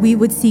 that we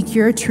would seek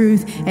your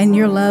truth and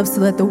your love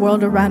so that the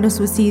world around us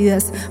would see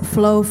us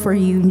flow for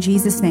you. In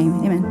Jesus'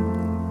 name, amen.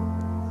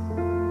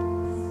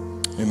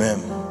 Amen.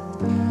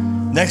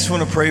 Next, we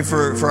want to pray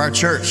for our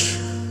church,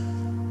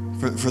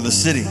 for the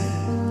city.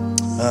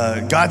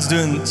 God's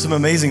doing some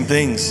amazing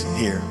things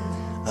here.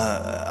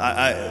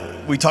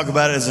 We talk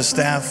about it as a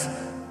staff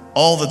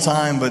all the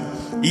time, but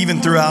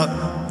even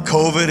throughout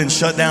COVID and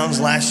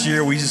shutdowns last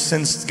year, we just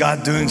sensed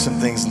God doing some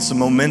things and some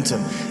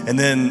momentum. And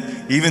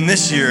then even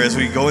this year, as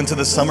we go into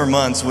the summer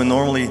months, when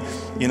normally,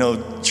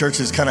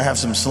 churches kind of have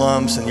some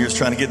slumps and you're just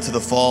trying to get to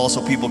the fall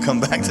so people come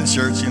back to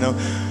church,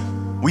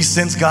 we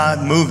sense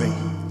God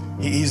moving.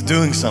 He's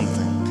doing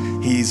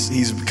something.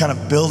 He's kind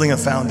of building a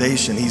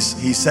foundation.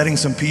 He's setting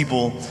some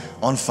people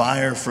on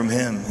fire from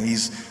Him.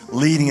 He's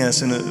leading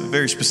us in a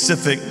very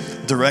specific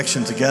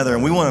direction together.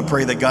 And we want to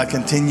pray that God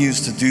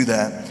continues to do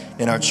that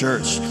in our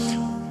church.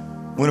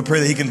 We want to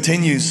pray that He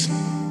continues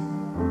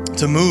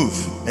to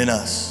move in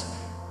us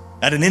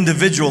at an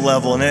individual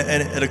level and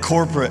at a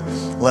corporate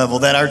level,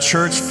 that our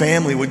church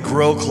family would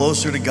grow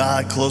closer to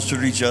God, closer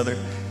to each other,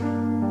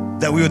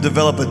 that we would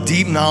develop a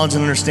deep knowledge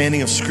and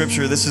understanding of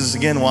Scripture. This is,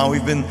 again, why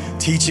we've been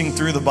teaching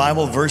through the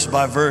Bible verse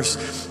by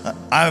verse.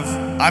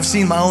 I've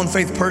seen my own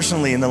faith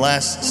personally in the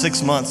last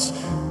 6 months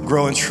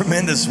grow in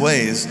tremendous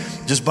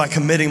ways just by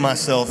committing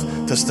myself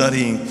to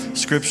studying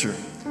Scripture.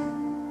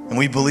 And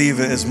we believe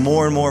as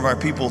more and more of our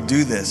people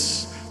do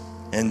this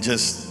and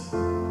just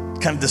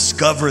kind of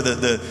discover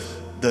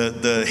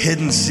the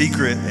hidden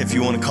secret, if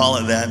you want to call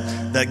it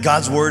that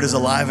God's Word is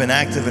alive and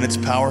active and it's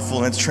powerful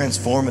and it's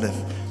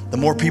transformative. The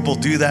more people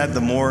do that,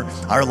 the more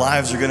our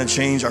lives are going to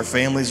change, our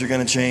families are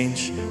going to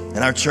change, and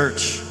our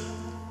church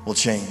will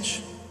change.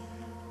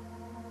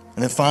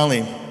 And then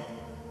finally,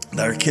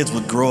 that our kids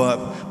would grow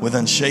up with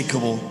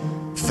unshakable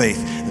faith.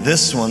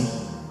 This one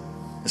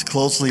is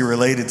closely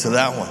related to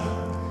that one.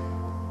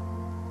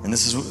 And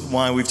this is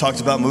why we've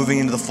talked about moving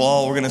into the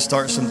fall. We're going to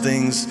start some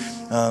things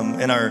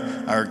in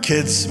our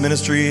kids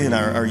ministry and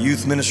our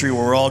youth ministry,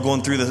 where we're all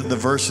going through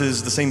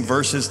the same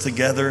verses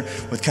together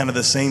with kind of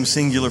the same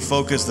singular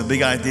focus, the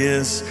big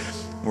ideas.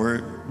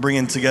 We're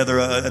bringing together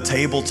a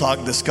table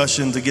talk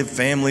discussion to give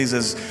families,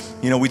 as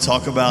we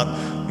talk about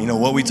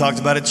what we talked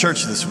about at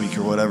church this week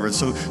or whatever.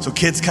 So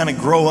kids kind of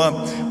grow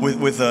up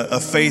with a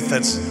faith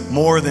that's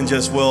more than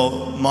just,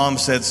 well, mom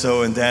said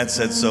so and dad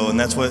said so, and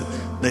that's what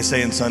they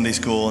say in Sunday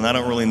school, and I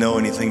don't really know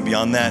anything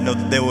beyond that. No,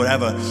 they would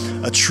have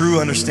a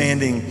true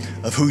understanding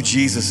of who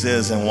Jesus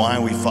is and why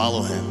we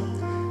follow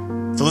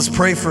Him. So let's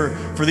pray for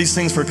these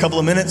things for a couple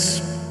of minutes,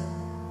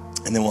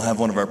 and then we'll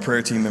have one of our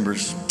prayer team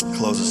members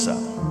close us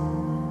out.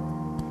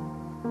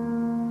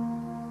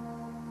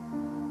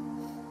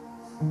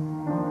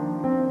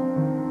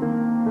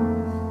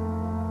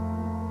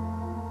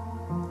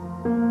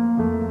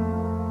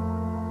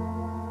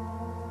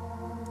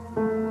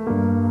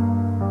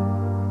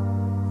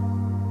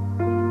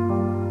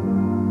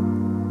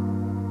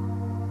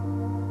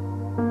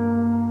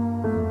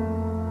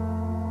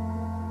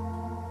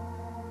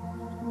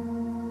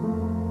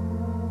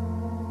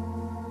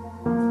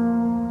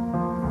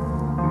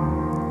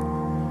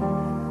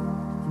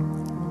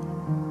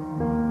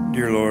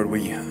 Dear Lord,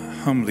 we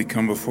humbly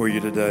come before you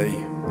today,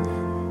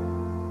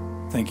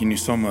 thanking you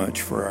so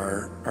much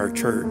for our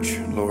church,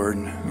 Lord,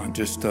 not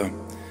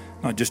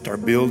just our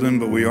building,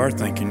 but we are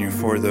thanking you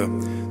for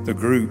the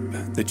group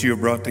that you have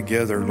brought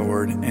together,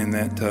 Lord, and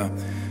that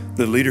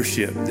the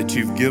leadership that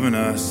you've given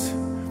us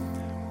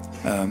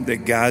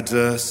that guides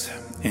us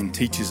and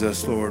teaches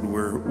us, Lord.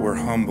 We're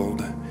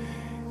humbled,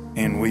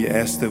 and we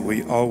ask that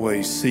we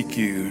always seek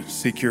you,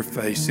 seek your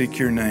face, seek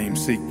your name,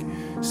 seek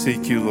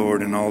you,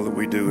 Lord, in all that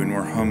we do, and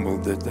we're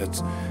humbled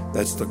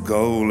that's the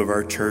goal of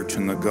our church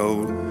and the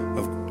goal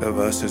of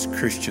us as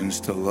Christians,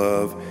 to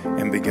love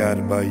and be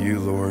guided by you,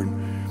 Lord.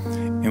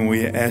 And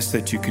we ask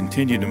that you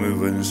continue to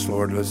move in us,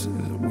 Lord.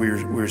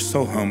 We're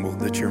so humbled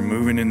that you're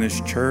moving in this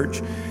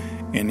church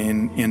and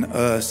in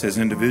us as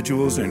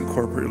individuals and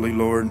corporately,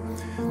 Lord.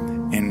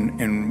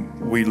 And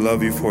we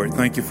love you for it.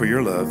 Thank you for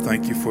your love.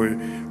 Thank you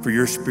for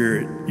your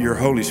Spirit, your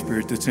Holy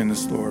Spirit that's in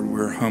us, Lord.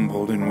 We're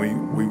humbled and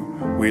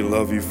we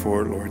love you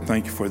for it, Lord.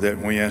 Thank you for that.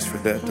 And we ask for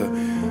that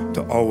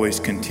to always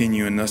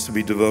continue and us to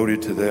be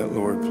devoted to that,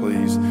 Lord,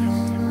 please.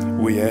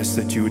 We ask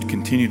that you would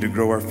continue to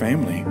grow our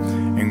family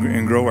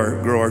and grow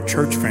our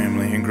church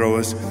family and grow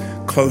us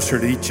closer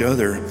to each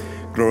other,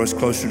 grow us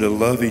closer to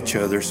love each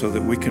other so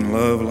that we can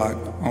love like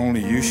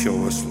only you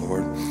show us,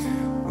 Lord.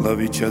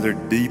 Love each other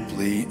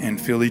deeply and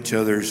feel each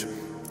other's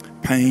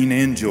pain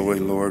and joy,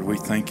 Lord. We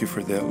thank you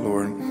for that,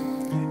 Lord.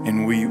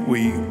 And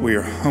we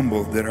are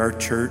humbled that our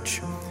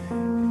church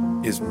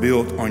is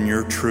built on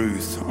your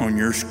truth, on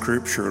your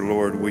Scripture,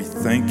 Lord. We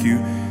thank you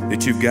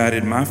that you've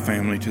guided my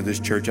family to this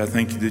church. I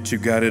thank you that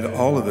you've guided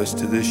all of us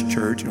to this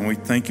church, and we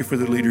thank you for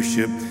the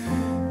leadership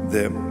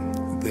that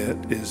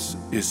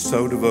is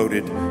so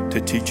devoted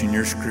to teaching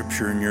your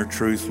Scripture and your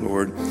truth,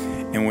 Lord.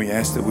 And we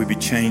ask that we be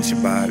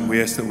changed by it.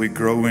 We ask that we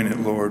grow in it,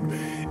 Lord.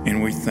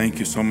 And we thank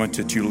you so much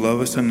that you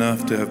love us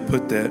enough to have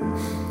put that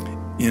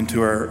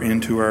into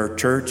our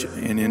church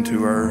and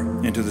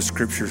into the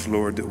Scriptures,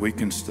 Lord, that we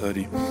can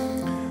study,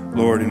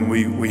 Lord. And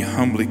we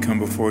humbly come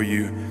before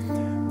you,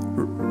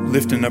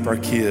 lifting up our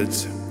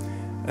kids,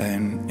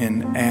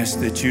 and ask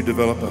that you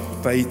develop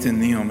a faith in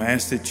them.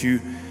 Ask that you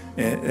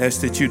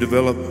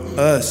develop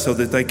us so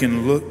that they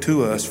can look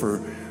to us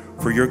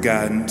for your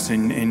guidance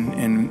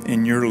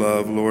and your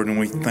love, Lord. And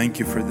we thank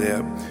you for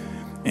that.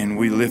 And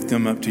we lift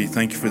them up to you.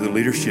 Thank you for the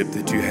leadership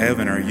that you have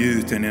in our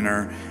youth and in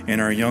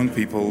our young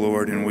people,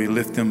 Lord. And we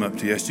lift them up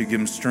to you. Ask you to give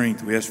them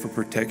strength. We ask for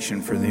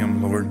protection for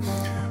them, Lord.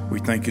 We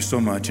thank you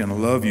so much and I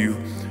love you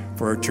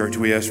for our church.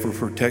 We ask for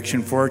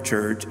protection for our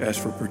church.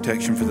 Ask for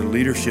protection for the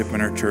leadership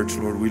in our church,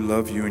 Lord. We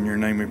love you. In your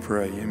name we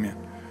pray. Amen.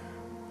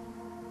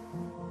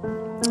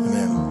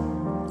 Amen.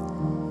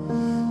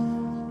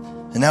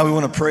 And now we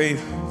want to pray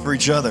for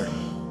each other.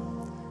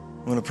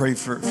 We want to pray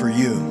for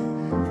you.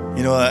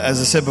 You know, as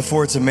I said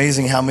before, it's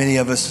amazing how many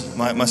of us,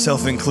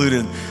 myself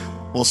included,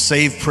 will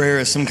save prayer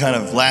as some kind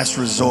of last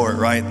resort,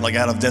 right? Like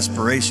out of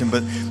desperation.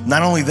 But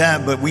not only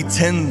that, but we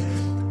tend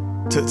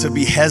to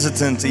be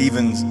hesitant to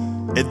even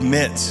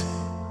admit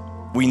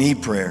we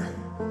need prayer.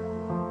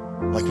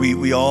 Like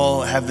we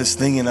all have this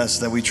thing in us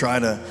that we try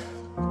to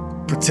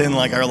pretend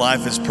like our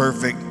life is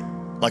perfect,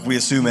 like we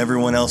assume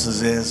everyone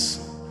else's is.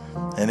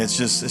 And it's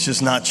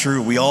just not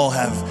true. We all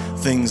have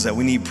things that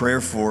we need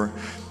prayer for.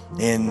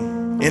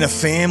 And in a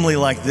family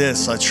like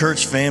this, a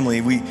church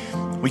family,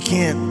 we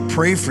can't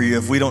pray for you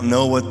if we don't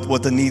know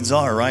what the needs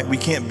are, right? We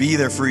can't be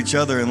there for each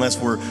other unless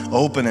we're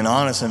open and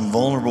honest and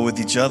vulnerable with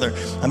each other.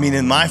 I mean,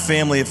 in my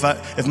family,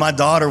 if my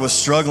daughter was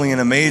struggling in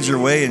a major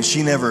way and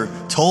she never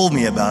told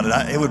me about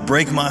it, it would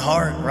break my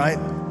heart, right?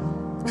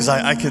 Because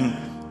I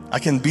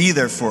can be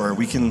there for her.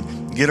 We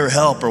can get her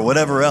help or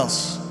whatever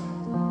else.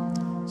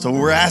 So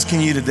we're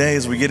asking you today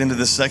as we get into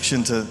this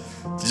section to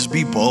just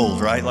be bold,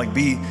 right? Like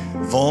be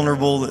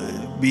vulnerable,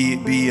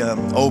 be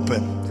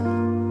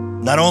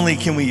open. Not only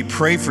can we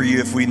pray for you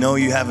if we know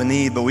you have a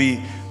need, but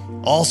we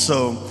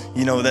also,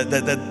 you know,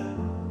 that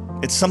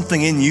it's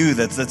something in you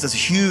that's a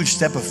huge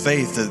step of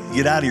faith to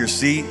get out of your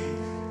seat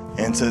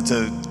and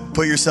to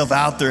put yourself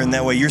out there. And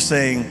that way you're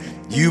saying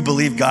you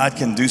believe God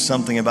can do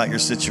something about your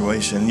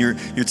situation.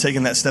 You're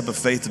taking that step of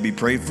faith to be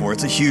prayed for.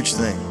 It's a huge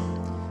thing.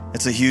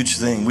 It's a huge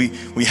thing.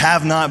 We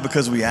have not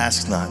because we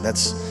ask not.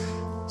 That's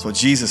what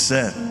Jesus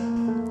said.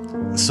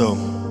 So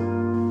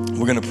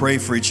we're going to pray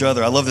for each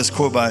other. I love this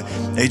quote by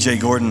A.J.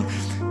 Gordon.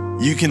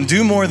 You can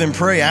do more than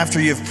pray after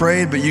you've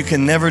prayed, but you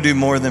can never do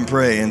more than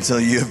pray until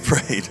you have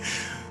prayed.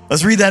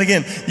 Let's read that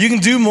again. You can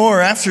do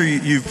more after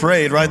you've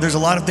prayed, right? There's a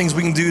lot of things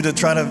we can do to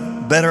try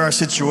to better our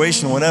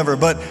situation, whatever,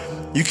 but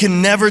you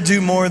can never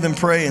do more than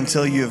pray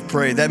until you have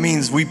prayed. That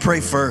means we pray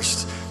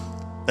first.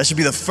 That should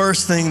be the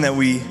first thing that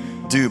we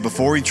do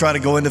before we try to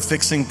go into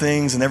fixing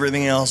things and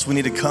everything else. We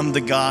need to come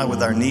to God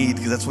with our need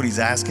because that's what he's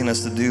asking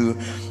us to do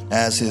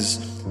as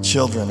his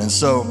children. And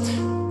so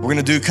we're going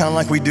to do kind of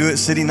like we do at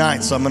City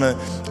Night. So I'm going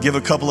to give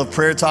a couple of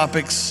prayer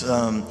topics.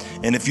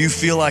 And if you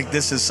feel like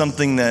this is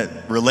something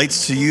that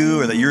relates to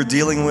you or that you're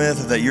dealing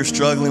with or that you're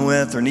struggling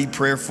with or need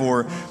prayer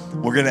for,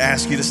 we're going to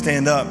ask you to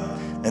stand up.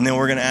 And then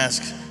we're going to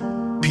ask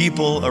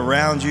people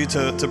around you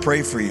to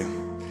pray for you.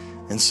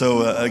 And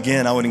so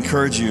again, I would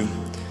encourage you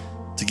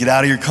to get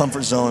out of your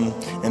comfort zone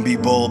and be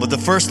bold. But the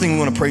first thing we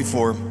want to pray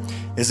for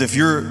is if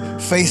you're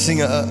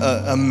facing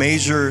a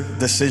major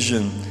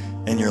decision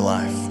in your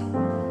life,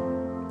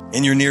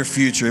 in your near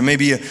future. It may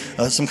be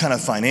some kind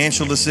of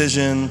financial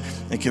decision.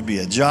 It could be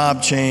a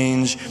job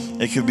change.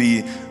 It could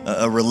be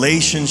a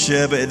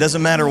relationship. It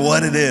doesn't matter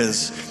what it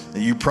is.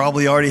 You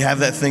probably already have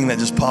that thing that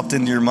just popped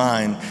into your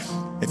mind.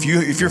 If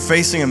you're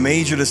facing a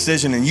major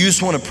decision and you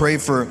just want to pray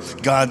for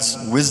God's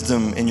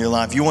wisdom in your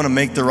life, you want to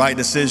make the right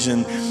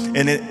decision,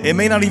 and it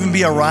may not even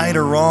be a right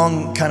or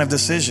wrong kind of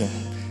decision.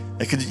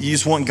 You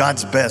just want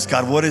God's best.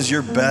 God, what is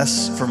your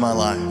best for my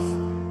life?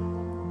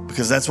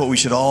 Because that's what we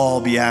should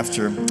all be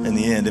after in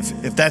the end.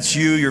 If that's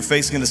you're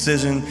facing a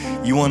decision,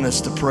 you want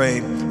us to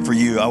pray for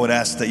you, I would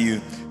ask that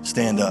you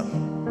stand up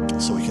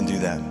so we can do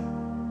that.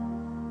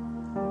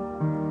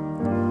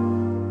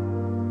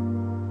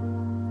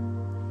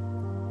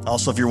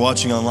 Also, if you're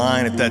watching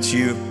online, if that's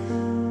you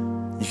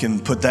can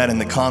put that in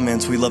the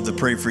comments. We love to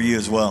pray for you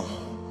as well.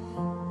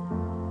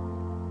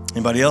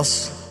 Anybody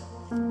else?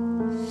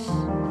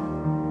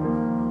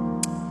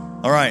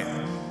 All right.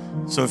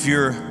 So if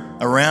you're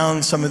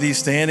around some of these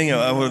standing,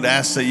 I would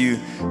ask that you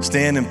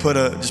stand and put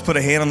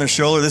a hand on their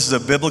shoulder. This is a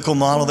biblical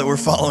model that we're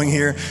following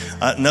here.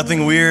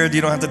 Nothing weird.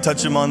 You don't have to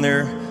touch them on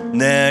their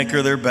neck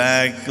or their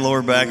back,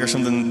 lower back or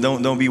something.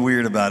 Don't be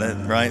weird about it,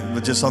 right?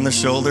 But just on their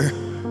shoulder.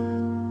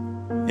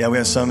 Yeah, we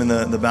have some in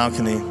the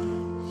balcony.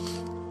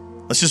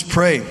 Let's just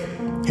pray.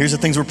 Here's the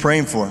things we're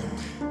praying for.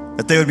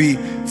 That they would be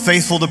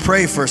faithful to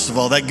pray, first of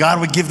all. That God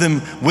would give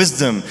them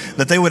wisdom.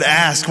 That they would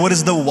ask, what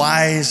is the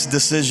wise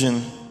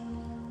decision?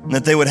 And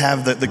that they would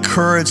have the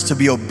courage to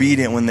be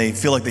obedient when they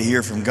feel like they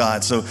hear from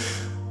God. So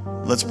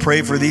let's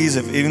pray for these.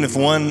 Even if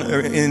one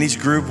in each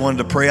group wanted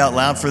to pray out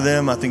loud for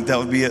them, I think that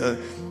would be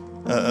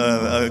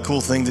a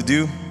cool thing to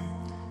do.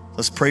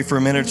 Let's pray for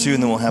a minute or two,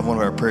 and then we'll have one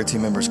of our prayer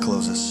team members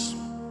close us.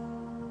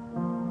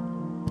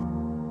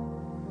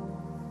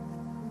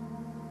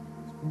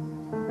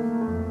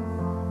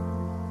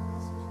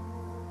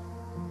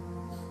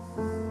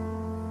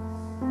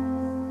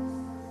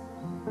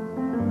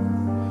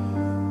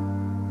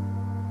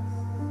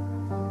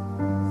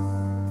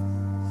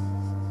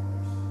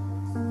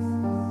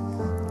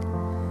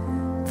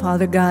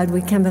 Father God,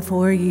 we come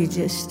before you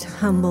just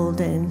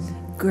humbled and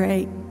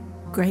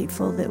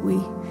grateful that we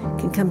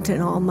can come to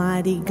an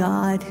almighty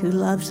God who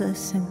loves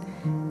us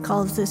and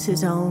calls us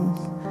his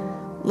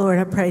own. Lord,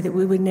 I pray that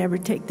we would never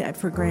take that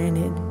for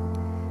granted.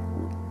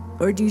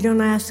 Lord, you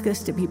don't ask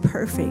us to be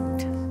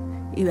perfect.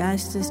 You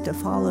asked us to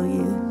follow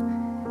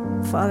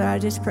you. Father, I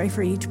just pray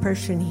for each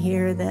person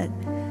here that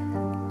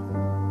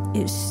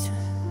is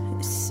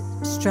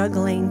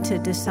struggling to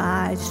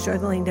decide,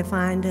 struggling to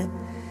find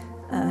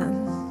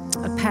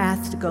a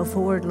path to go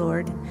forward,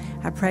 Lord.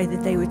 I pray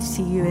that they would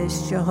see you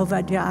as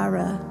Jehovah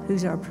Jireh,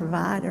 who's our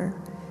provider,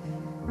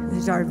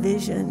 who's our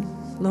vision.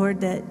 Lord,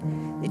 that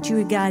you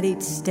would guide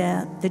each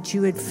step, that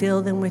you would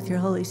fill them with your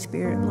Holy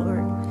Spirit,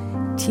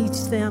 Lord.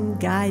 Teach them,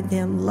 guide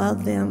them,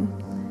 love them.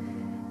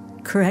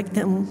 Correct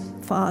them,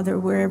 Father,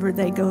 wherever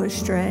they go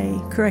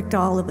astray. Correct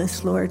all of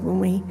us, Lord,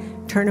 when we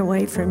turn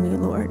away from you,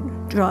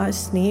 Lord. Draw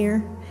us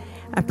near.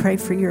 I pray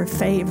for your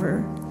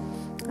favor.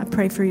 I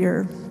pray for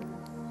your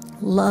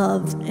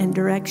love and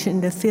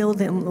direction to fill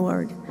them,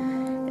 Lord,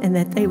 and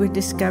that they would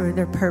discover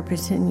their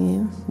purpose in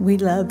you. We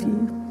love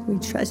you. We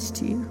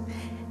trust you.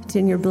 It's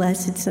in your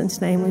blessed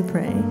Son's name we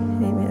pray.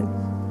 Amen.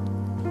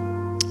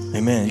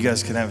 Amen. You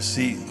guys can have a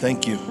seat.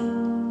 Thank you.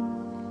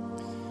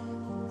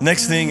 The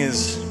next thing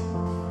is,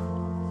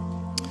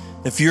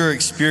 if you're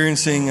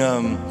experiencing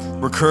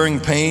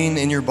recurring pain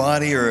in your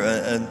body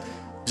or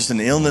just an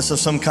illness of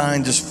some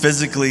kind, just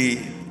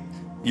physically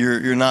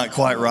you're not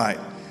quite right.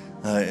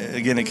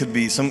 Again, it could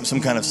be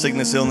some kind of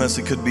sickness, illness.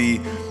 It could be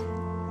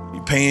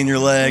pain in your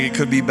leg. It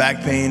could be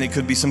back pain. It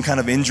could be some kind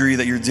of injury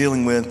that you're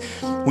dealing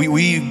with.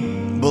 We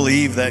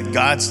believe that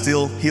God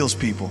still heals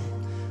people.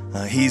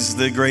 He's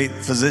the great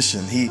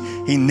physician.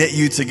 He knit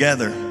you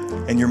together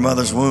in your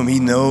mother's womb. He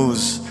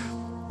knows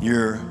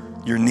your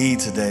need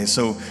today.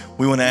 So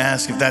we want to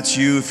ask, if that's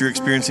you, if you're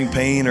experiencing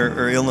pain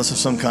or illness of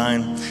some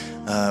kind,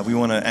 we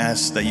want to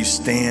ask that you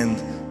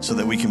stand so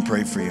that we can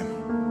pray for you.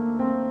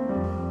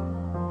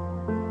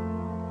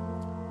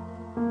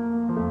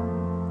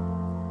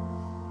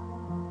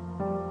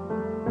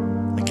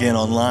 Again,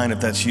 online,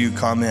 if that's you,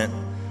 comment.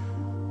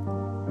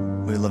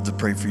 We'd love to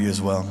pray for you as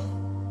well.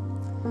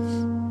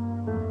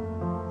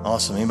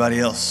 Awesome. Anybody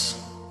else?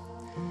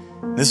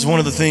 This is one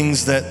of the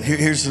things that,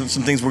 here's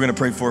some things we're going to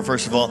pray for.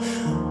 First of all,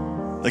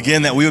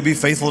 again, that we would be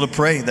faithful to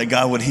pray, that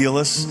God would heal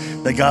us,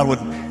 that God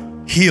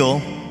would heal,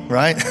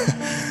 right?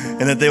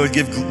 And that they would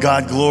give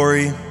God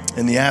glory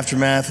in the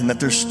aftermath, and that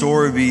their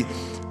story would be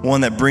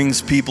one that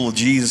brings people to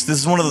Jesus. This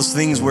is one of those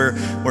things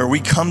where we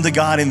come to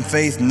God in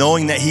faith,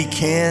 knowing that he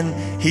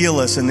can heal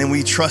us, and then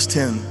we trust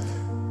him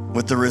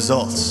with the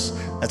results.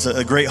 That's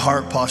a great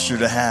heart posture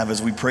to have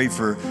as we pray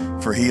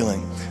for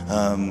healing.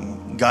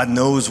 God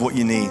knows what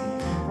you need.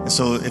 And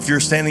so if you're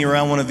standing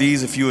around one of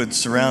these, if you would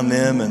surround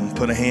them and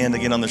put a hand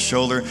again on their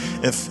shoulder.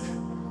 If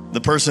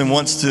the person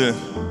wants to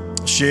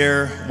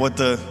share what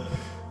the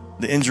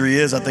injury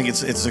is, I think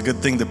it's a good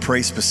thing to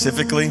pray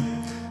specifically.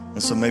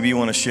 And so maybe you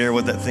want to share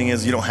what that thing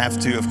is. You don't have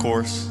to, of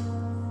course.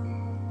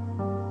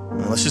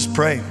 And let's just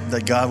pray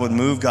that God would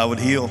move, God would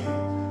heal,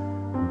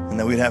 and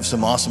that we'd have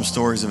some awesome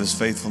stories of his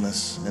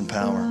faithfulness and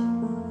power.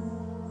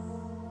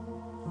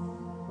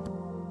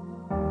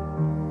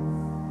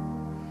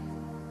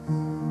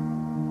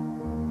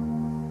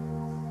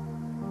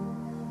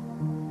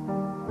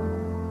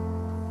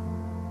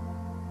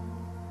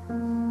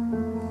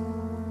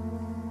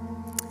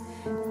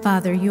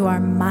 Father, you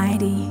are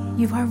mighty,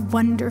 you are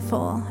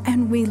wonderful,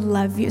 and we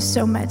love you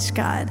so much,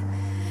 God.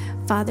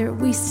 Father,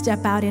 we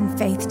step out in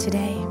faith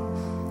today.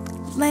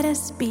 Let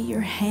us be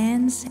your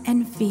hands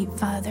and feet,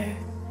 Father.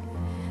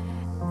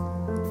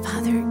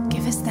 Father,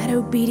 give us that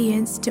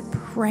obedience to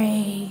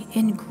pray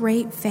in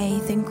great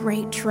faith and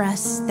great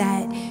trust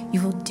that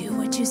you will do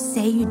what you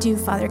say you do,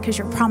 Father, because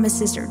your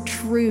promises are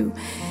true,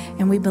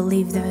 and we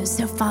believe those.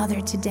 So,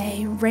 Father,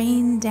 today,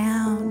 rain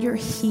down your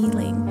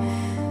healing.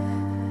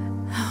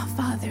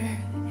 Father,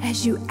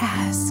 as you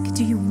ask,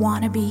 do you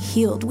want to be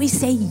healed? We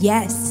say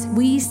yes.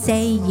 We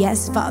say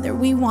yes, Father.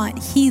 We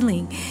want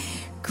healing,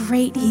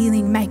 great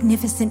healing,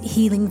 magnificent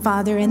healing,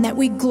 Father, and that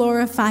we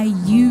glorify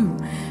you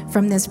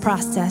from this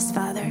process,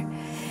 Father,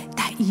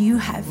 that you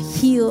have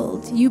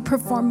healed. You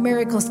perform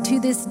miracles to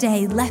this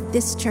day. Let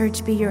this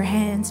church be your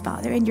hands,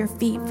 Father, and your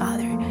feet,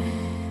 Father.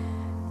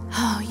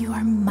 Oh, you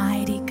are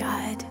mighty,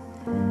 God.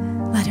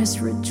 Let us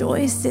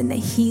rejoice in the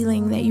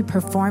healing that you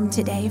perform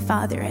today,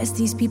 Father, as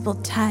these people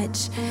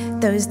touch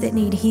those that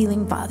need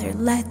healing, Father.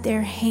 Let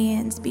their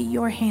hands be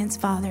your hands,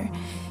 Father,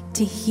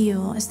 to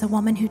heal. As the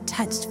woman who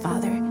touched,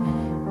 Father,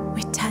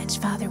 we touch,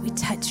 Father, we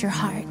touch your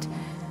heart.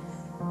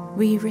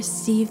 We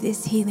receive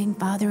this healing,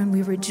 Father, and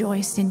we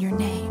rejoice in your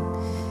name.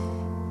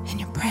 In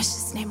your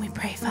precious name we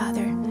pray,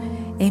 Father.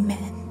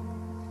 Amen.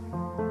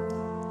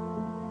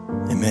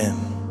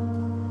 Amen.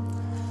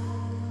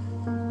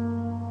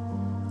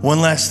 One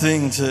last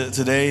thing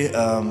today,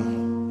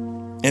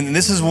 and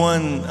this is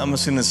one I'm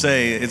just going to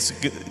say,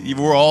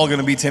 we're all going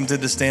to be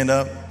tempted to stand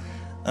up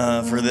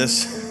for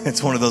this.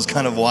 It's one of those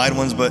kind of wide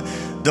ones, but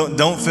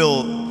don't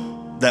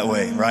feel that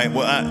way, right?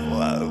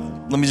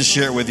 let me just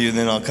share it with you, and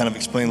then I'll kind of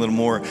explain a little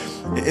more.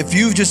 If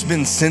you've just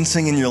been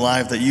sensing in your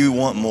life that you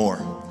want more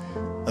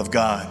of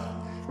God,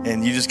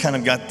 and you just kind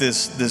of got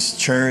this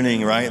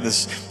churning, right?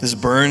 This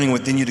burning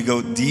within you to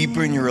go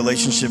deeper in your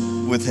relationship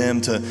with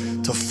Him,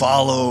 to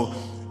follow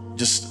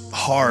just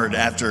hard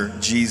after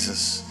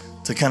Jesus,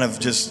 to kind of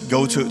just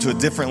go to a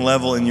different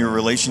level in your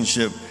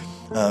relationship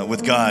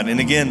with God. And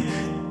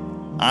again,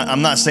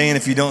 I'm not saying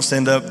if you don't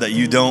stand up that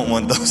you don't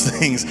want those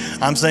things.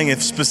 I'm saying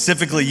if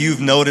specifically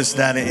you've noticed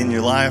that in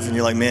your life and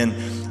you're like, man,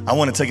 I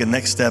want to take a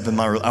next step in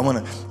I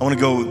want to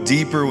go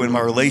deeper in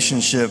my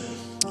relationship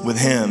with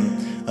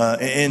Him.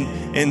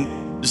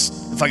 And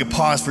just if I could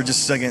pause for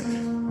just a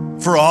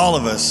second, for all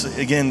of us,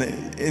 again,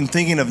 in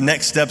thinking of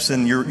next steps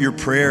in your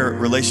prayer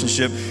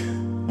relationship,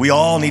 we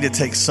all need to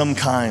take some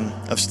kind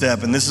of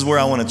step. And this is where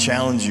I want to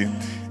challenge you.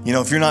 You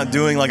know, if you're not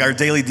doing like our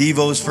daily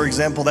devos, for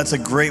example, that's a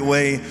great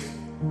way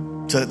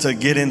to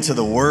get into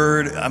the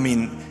Word. I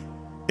mean,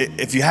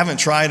 if you haven't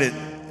tried it,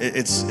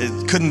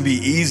 it couldn't be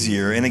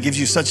easier, and it gives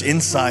you such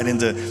insight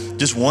into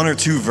just one or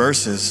two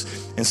verses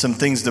and some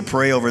things to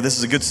pray over.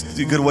 This is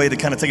a good way to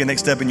kind of take a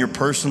next step in your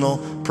personal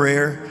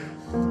prayer.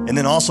 And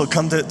then also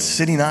come to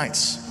city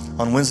nights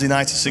on Wednesday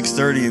nights at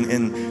 6:30,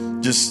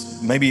 and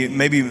just maybe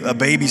a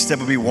baby step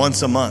would be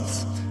once a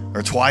month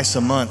or twice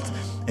a month,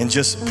 and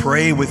just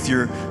pray with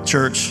your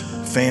church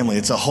family.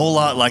 It's a whole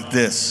lot like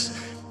this.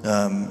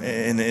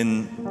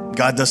 And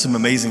God does some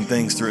amazing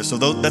things through it. So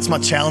that's my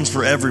challenge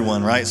for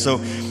everyone, right? So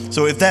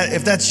if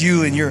that's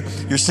you and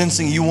you're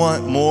sensing you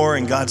want more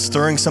and God's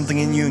stirring something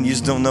in you and you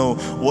just don't know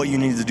what you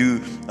need to do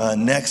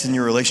next in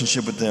your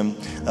relationship with Him,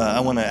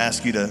 I want to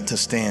ask you to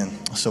stand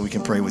so we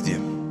can pray with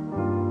you.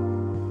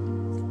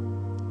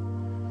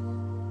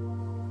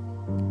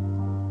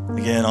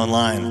 Again,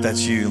 online, if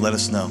that's you, let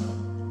us know.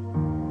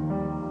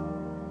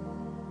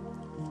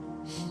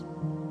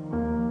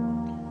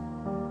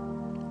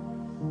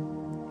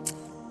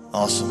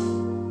 Awesome.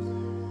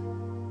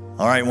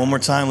 All right, one more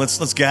time.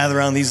 Let's gather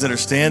around these that are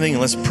standing and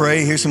let's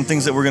pray. Here's some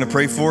things that we're going to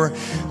pray for.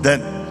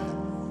 That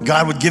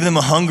God would give them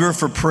a hunger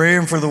for prayer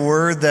and for the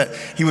Word, that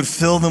He would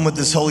fill them with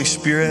this Holy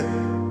Spirit,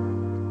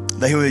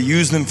 that He would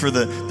use them for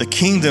the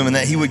kingdom, and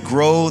that He would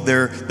grow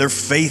their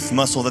faith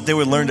muscle, that they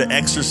would learn to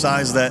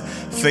exercise that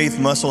faith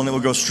muscle, and it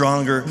would go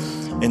stronger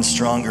and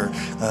stronger.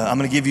 I'm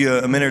going to give you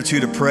a minute or two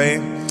to pray,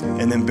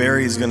 and then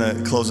Barry is going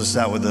to close us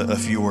out with a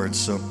few words.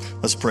 So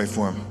let's pray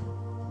for him.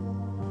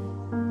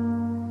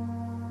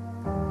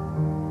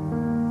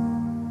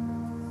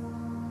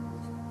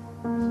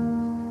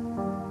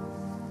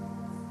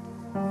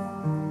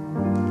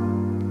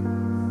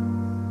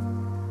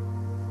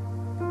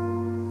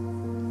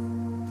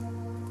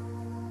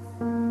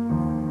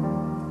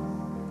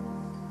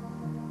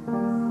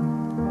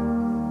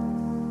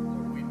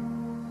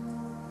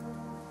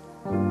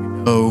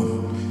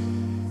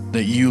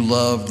 That you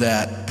love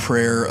that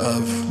prayer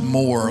of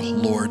more,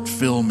 Lord,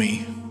 fill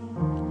me.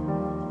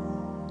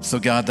 So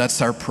God, that's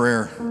our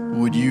prayer.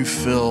 Would you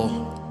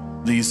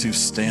fill these who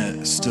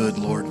stood,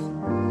 Lord?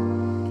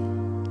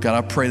 God,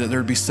 I pray that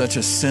there'd be such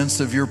a sense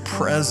of your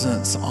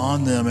presence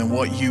on them and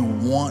what you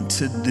want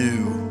to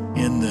do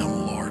in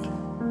them, Lord.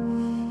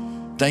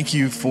 Thank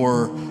you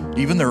for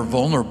even their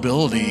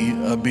vulnerability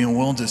of being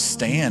willing to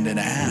stand and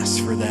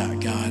ask for that,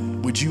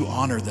 God. Would you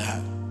honor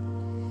that?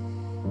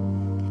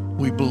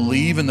 We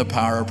believe in the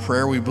power of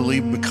prayer. We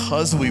believe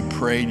because we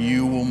prayed,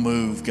 you will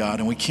move, God,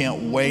 and we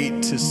can't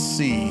wait to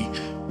see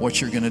what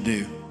you're going to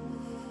do.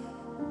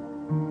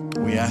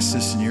 We ask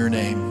this in your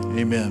name.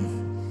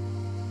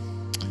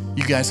 Amen.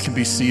 You guys can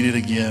be seated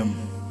again.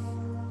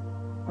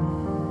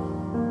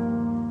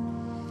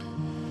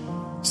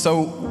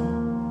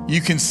 So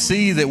you can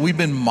see that we've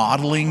been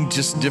modeling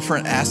just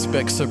different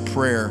aspects of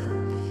prayer.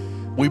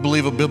 We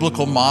believe a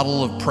biblical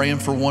model of praying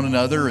for one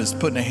another is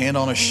putting a hand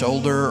on a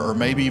shoulder or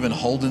maybe even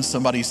holding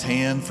somebody's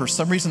hand. For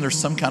some reason, there's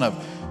some kind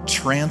of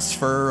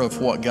transfer of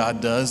what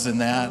God does in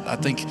that. I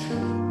think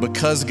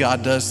because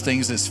God does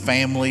things as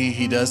family,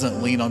 He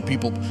doesn't lean on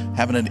people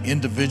having an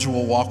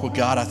individual walk with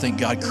God. I think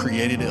God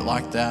created it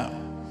like that.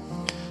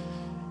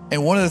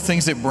 And one of the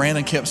things that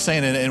Brandon kept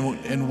saying,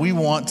 and we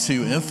want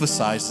to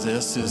emphasize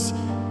this, is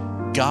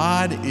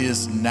God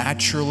is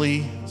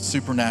naturally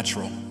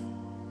supernatural.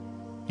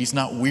 He's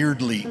not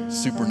weirdly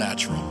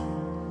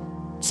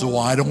supernatural. So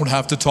I don't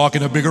have to talk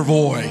in a bigger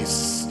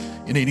voice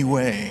in any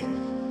way.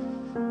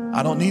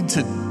 I don't need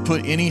to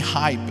put any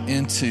hype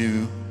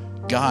into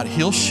God.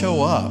 He'll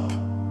show up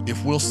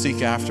if we'll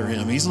seek after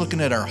Him. He's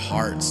looking at our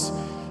hearts.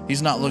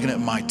 He's not looking at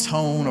my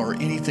tone or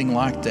anything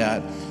like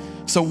that.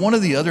 So one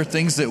of the other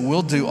things that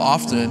we'll do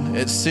often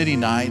at city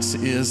nights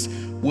is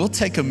we'll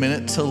take a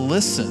minute to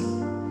listen.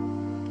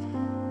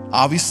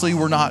 Obviously,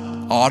 we're not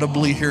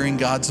audibly hearing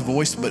God's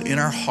voice, but in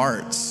our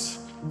hearts,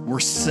 we're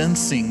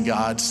sensing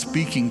God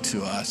speaking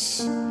to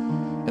us.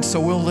 And so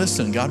we'll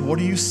listen. God, what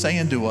are you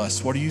saying to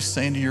us? What are you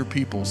saying to your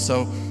people?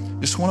 So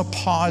just want to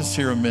pause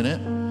here a minute,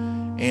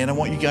 and I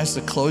want you guys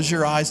to close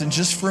your eyes and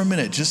just for a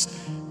minute, just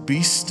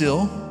be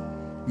still.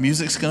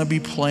 Music's going to be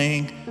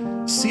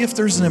playing. See if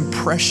there's an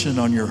impression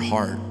on your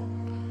heart.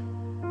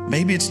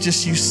 Maybe it's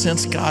just you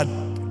sense God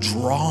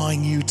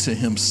drawing you to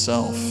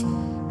himself.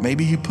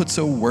 Maybe he puts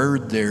a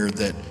word there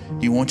that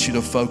he wants you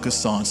to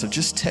focus on. So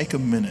just take a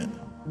minute.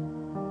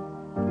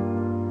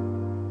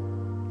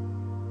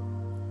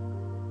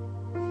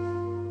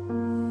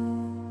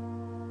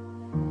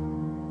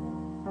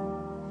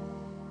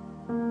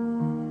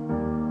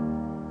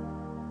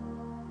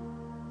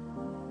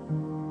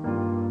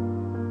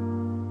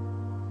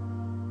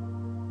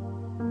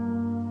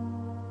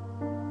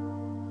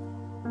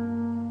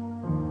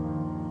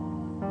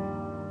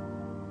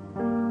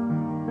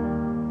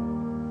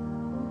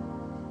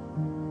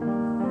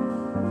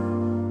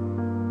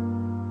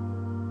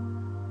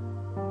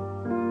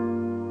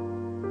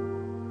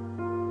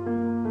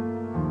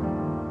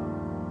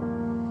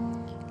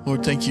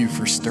 Lord, thank you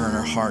for stirring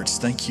our hearts.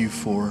 Thank you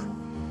for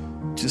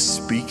just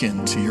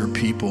speaking to your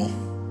people.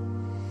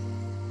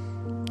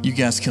 You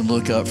guys can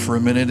look up for a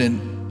minute,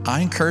 and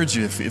I encourage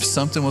you, if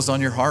something was on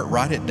your heart,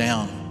 write it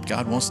down.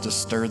 God wants to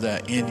stir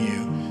that in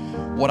you.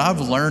 What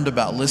I've learned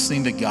about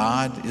listening to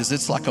God is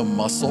it's like a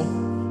muscle.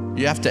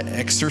 You have to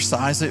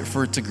exercise it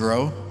for it to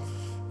grow.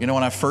 You know,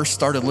 when I first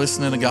started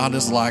listening to God,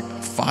 it's like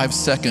 5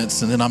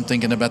 seconds, and then I'm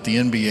thinking about the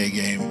NBA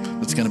game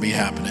that's going to be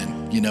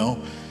happening, you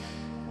know?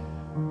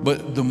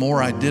 But the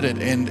more I did it,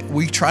 and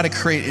we try to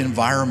create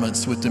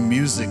environments with the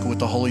music, with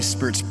the Holy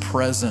Spirit's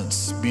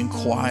presence, being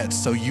quiet,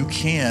 so you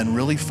can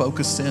really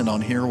focus in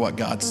on hear what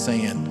God's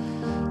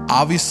saying.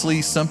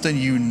 Obviously, something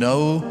you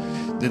know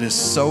that is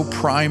so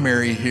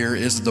primary here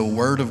is the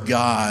Word of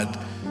God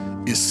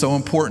is so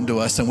important to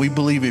us. And we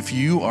believe if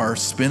you are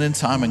spending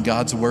time in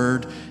God's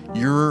Word,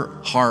 your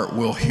heart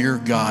will hear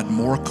God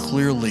more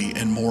clearly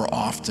and more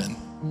often.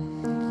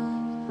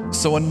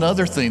 So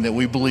another thing that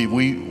we believe,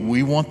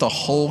 we want the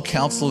whole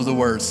counsel of the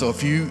Word. So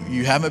if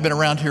you haven't been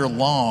around here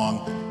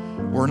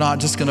long, we're not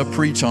just going to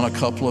preach on a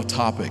couple of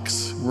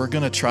topics. We're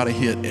going to try to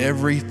hit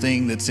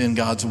everything that's in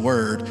God's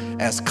Word,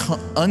 as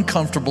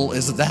uncomfortable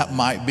as that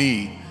might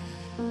be.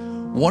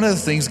 One of the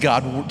things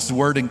God's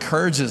Word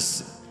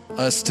encourages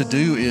us to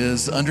do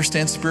is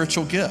understand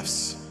spiritual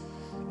gifts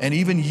and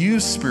even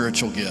use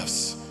spiritual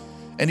gifts.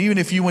 And even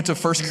if you went to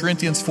 1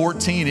 Corinthians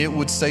 14, it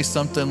would say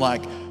something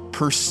like,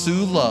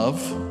 pursue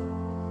love,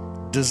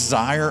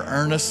 desire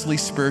earnestly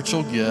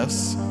spiritual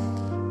gifts,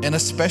 and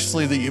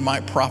especially that you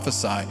might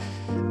prophesy.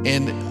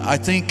 And I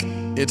think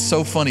it's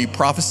so funny.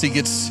 Prophecy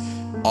gets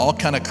all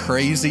kind of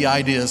crazy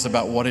ideas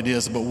about what it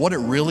is, but what it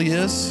really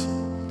is,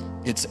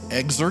 it's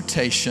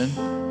exhortation,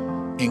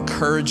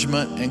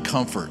 encouragement, and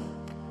comfort.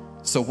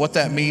 So what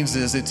that means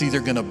is it's either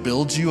going to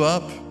build you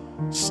up,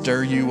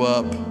 stir you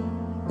up,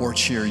 or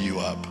cheer you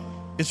up.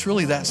 It's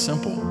really that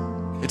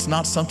simple. It's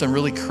not something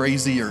really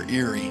crazy or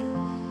eerie.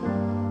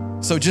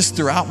 So just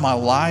throughout my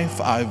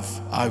life,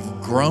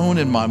 I've grown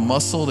in my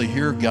muscle to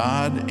hear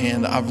God,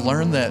 and I've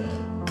learned that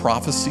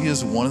prophecy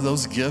is one of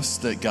those gifts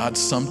that God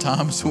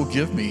sometimes will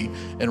give me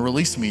and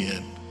release me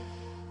in.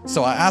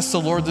 So I asked the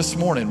Lord this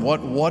morning,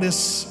 what is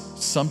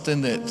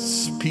something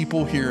that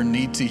people here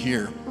need to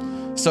hear?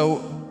 So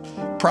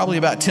probably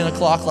about 10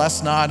 o'clock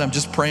last night, I'm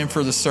just praying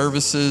for the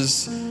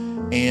services,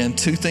 and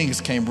 2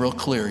 things came real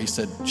clear. He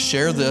said,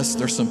 share this.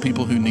 There's some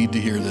people who need to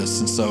hear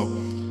this. And so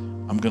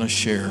I'm going to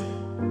share.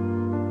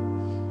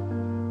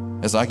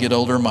 As I get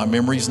older, my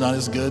memory's not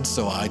as good,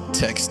 so I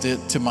text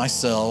it to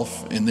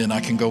myself, and then I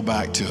can go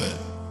back to it.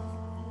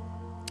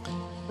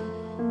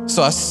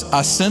 So I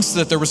sensed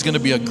that there was going to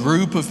be a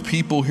group of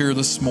people here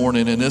this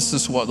morning, and this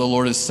is what the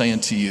Lord is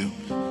saying to you.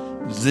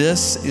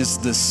 This is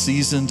the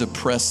season to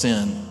press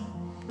in.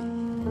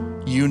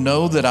 You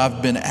know that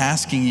I've been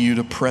asking you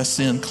to press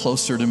in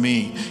closer to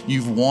me.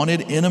 You've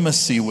wanted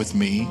intimacy with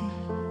me,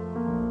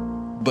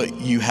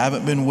 but you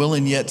haven't been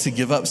willing yet to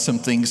give up some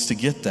things to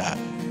get that.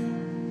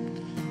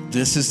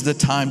 This is the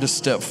time to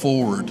step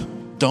forward.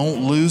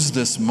 Don't lose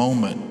this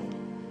moment.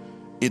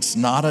 It's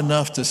not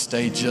enough to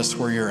stay just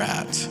where you're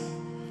at.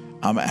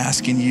 I'm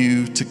asking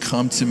you to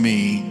come to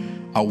me.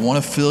 I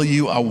want to fill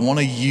you. I want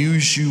to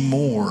use you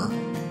more.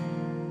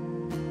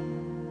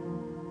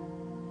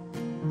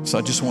 So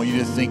I just want you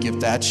to think, if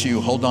that's you,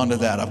 hold on to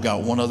that. I've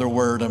got one other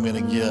word I'm going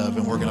to give,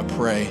 and we're going to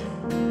pray.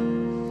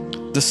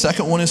 The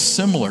second one is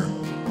similar.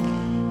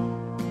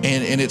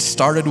 And it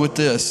started with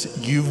this.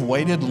 You've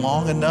waited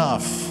long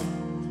enough.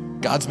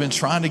 God's been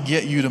trying to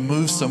get you to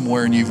move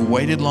somewhere, and you've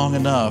waited long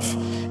enough.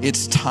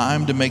 It's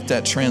time to make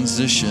that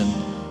transition.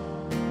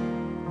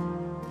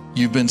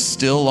 You've been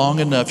still long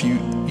enough.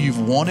 You've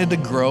wanted to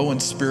grow in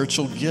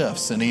spiritual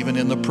gifts and even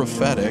in the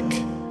prophetic,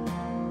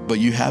 but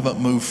you haven't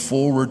moved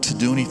forward to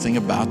do anything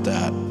about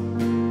that.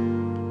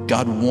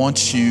 God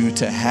wants you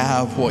to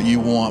have what you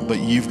want, but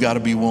you've got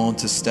to be willing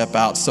to step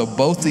out. So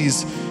both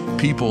these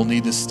people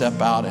need to step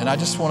out. And I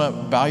just want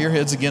to bow your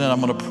heads again, and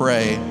I'm going to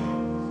pray.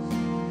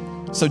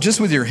 So just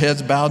with your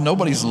heads bowed,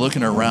 nobody's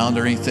looking around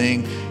or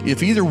anything.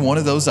 If either one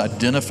of those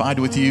identified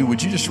with you,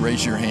 would you just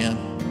raise your hand?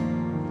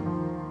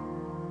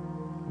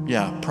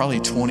 Yeah, probably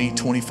 20,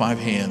 25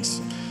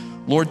 hands.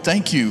 Lord,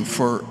 thank you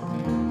for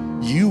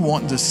you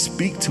wanting to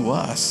speak to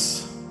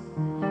us.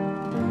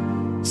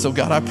 So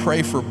God, I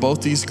pray for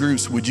both these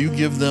groups. Would you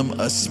give them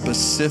a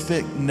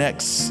specific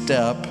next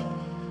step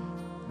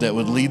that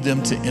would lead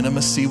them to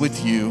intimacy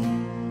with you?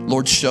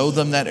 Lord, show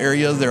them that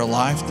area of their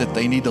life that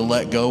they need to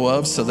let go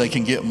of so they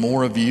can get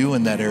more of you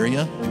in that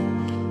area.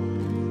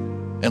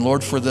 And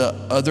Lord, for the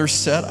other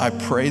set, I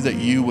pray that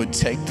you would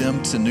take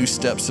them to new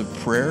steps of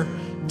prayer,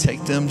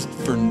 take them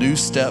for new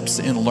steps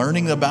in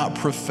learning about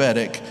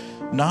prophetic,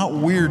 not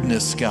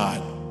weirdness,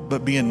 God,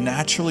 but being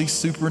naturally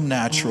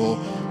supernatural,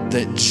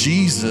 that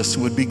Jesus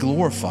would be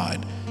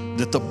glorified,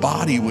 that the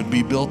body would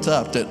be built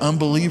up, that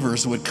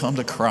unbelievers would come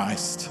to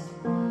Christ.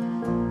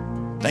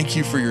 Thank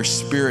you for your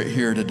spirit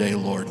here today,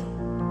 Lord.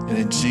 And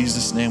in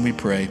Jesus' name we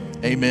pray,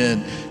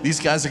 amen. These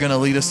guys are gonna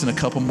lead us in a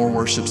couple more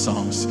worship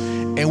songs.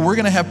 And we're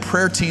gonna have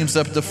prayer teams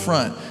up at the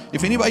front.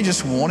 If anybody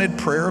just wanted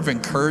prayer of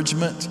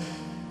encouragement,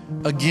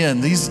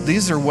 again,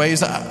 these are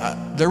ways.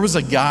 There was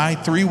a guy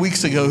 3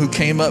 weeks ago who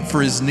came up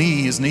for his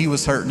knee. His knee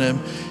was hurting him.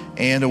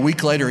 And a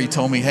week later, he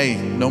told me, hey,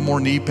 no more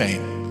knee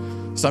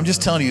pain. So I'm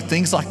just telling you,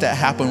 things like that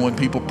happen when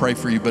people pray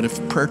for you. But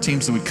if prayer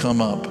teams would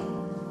come up.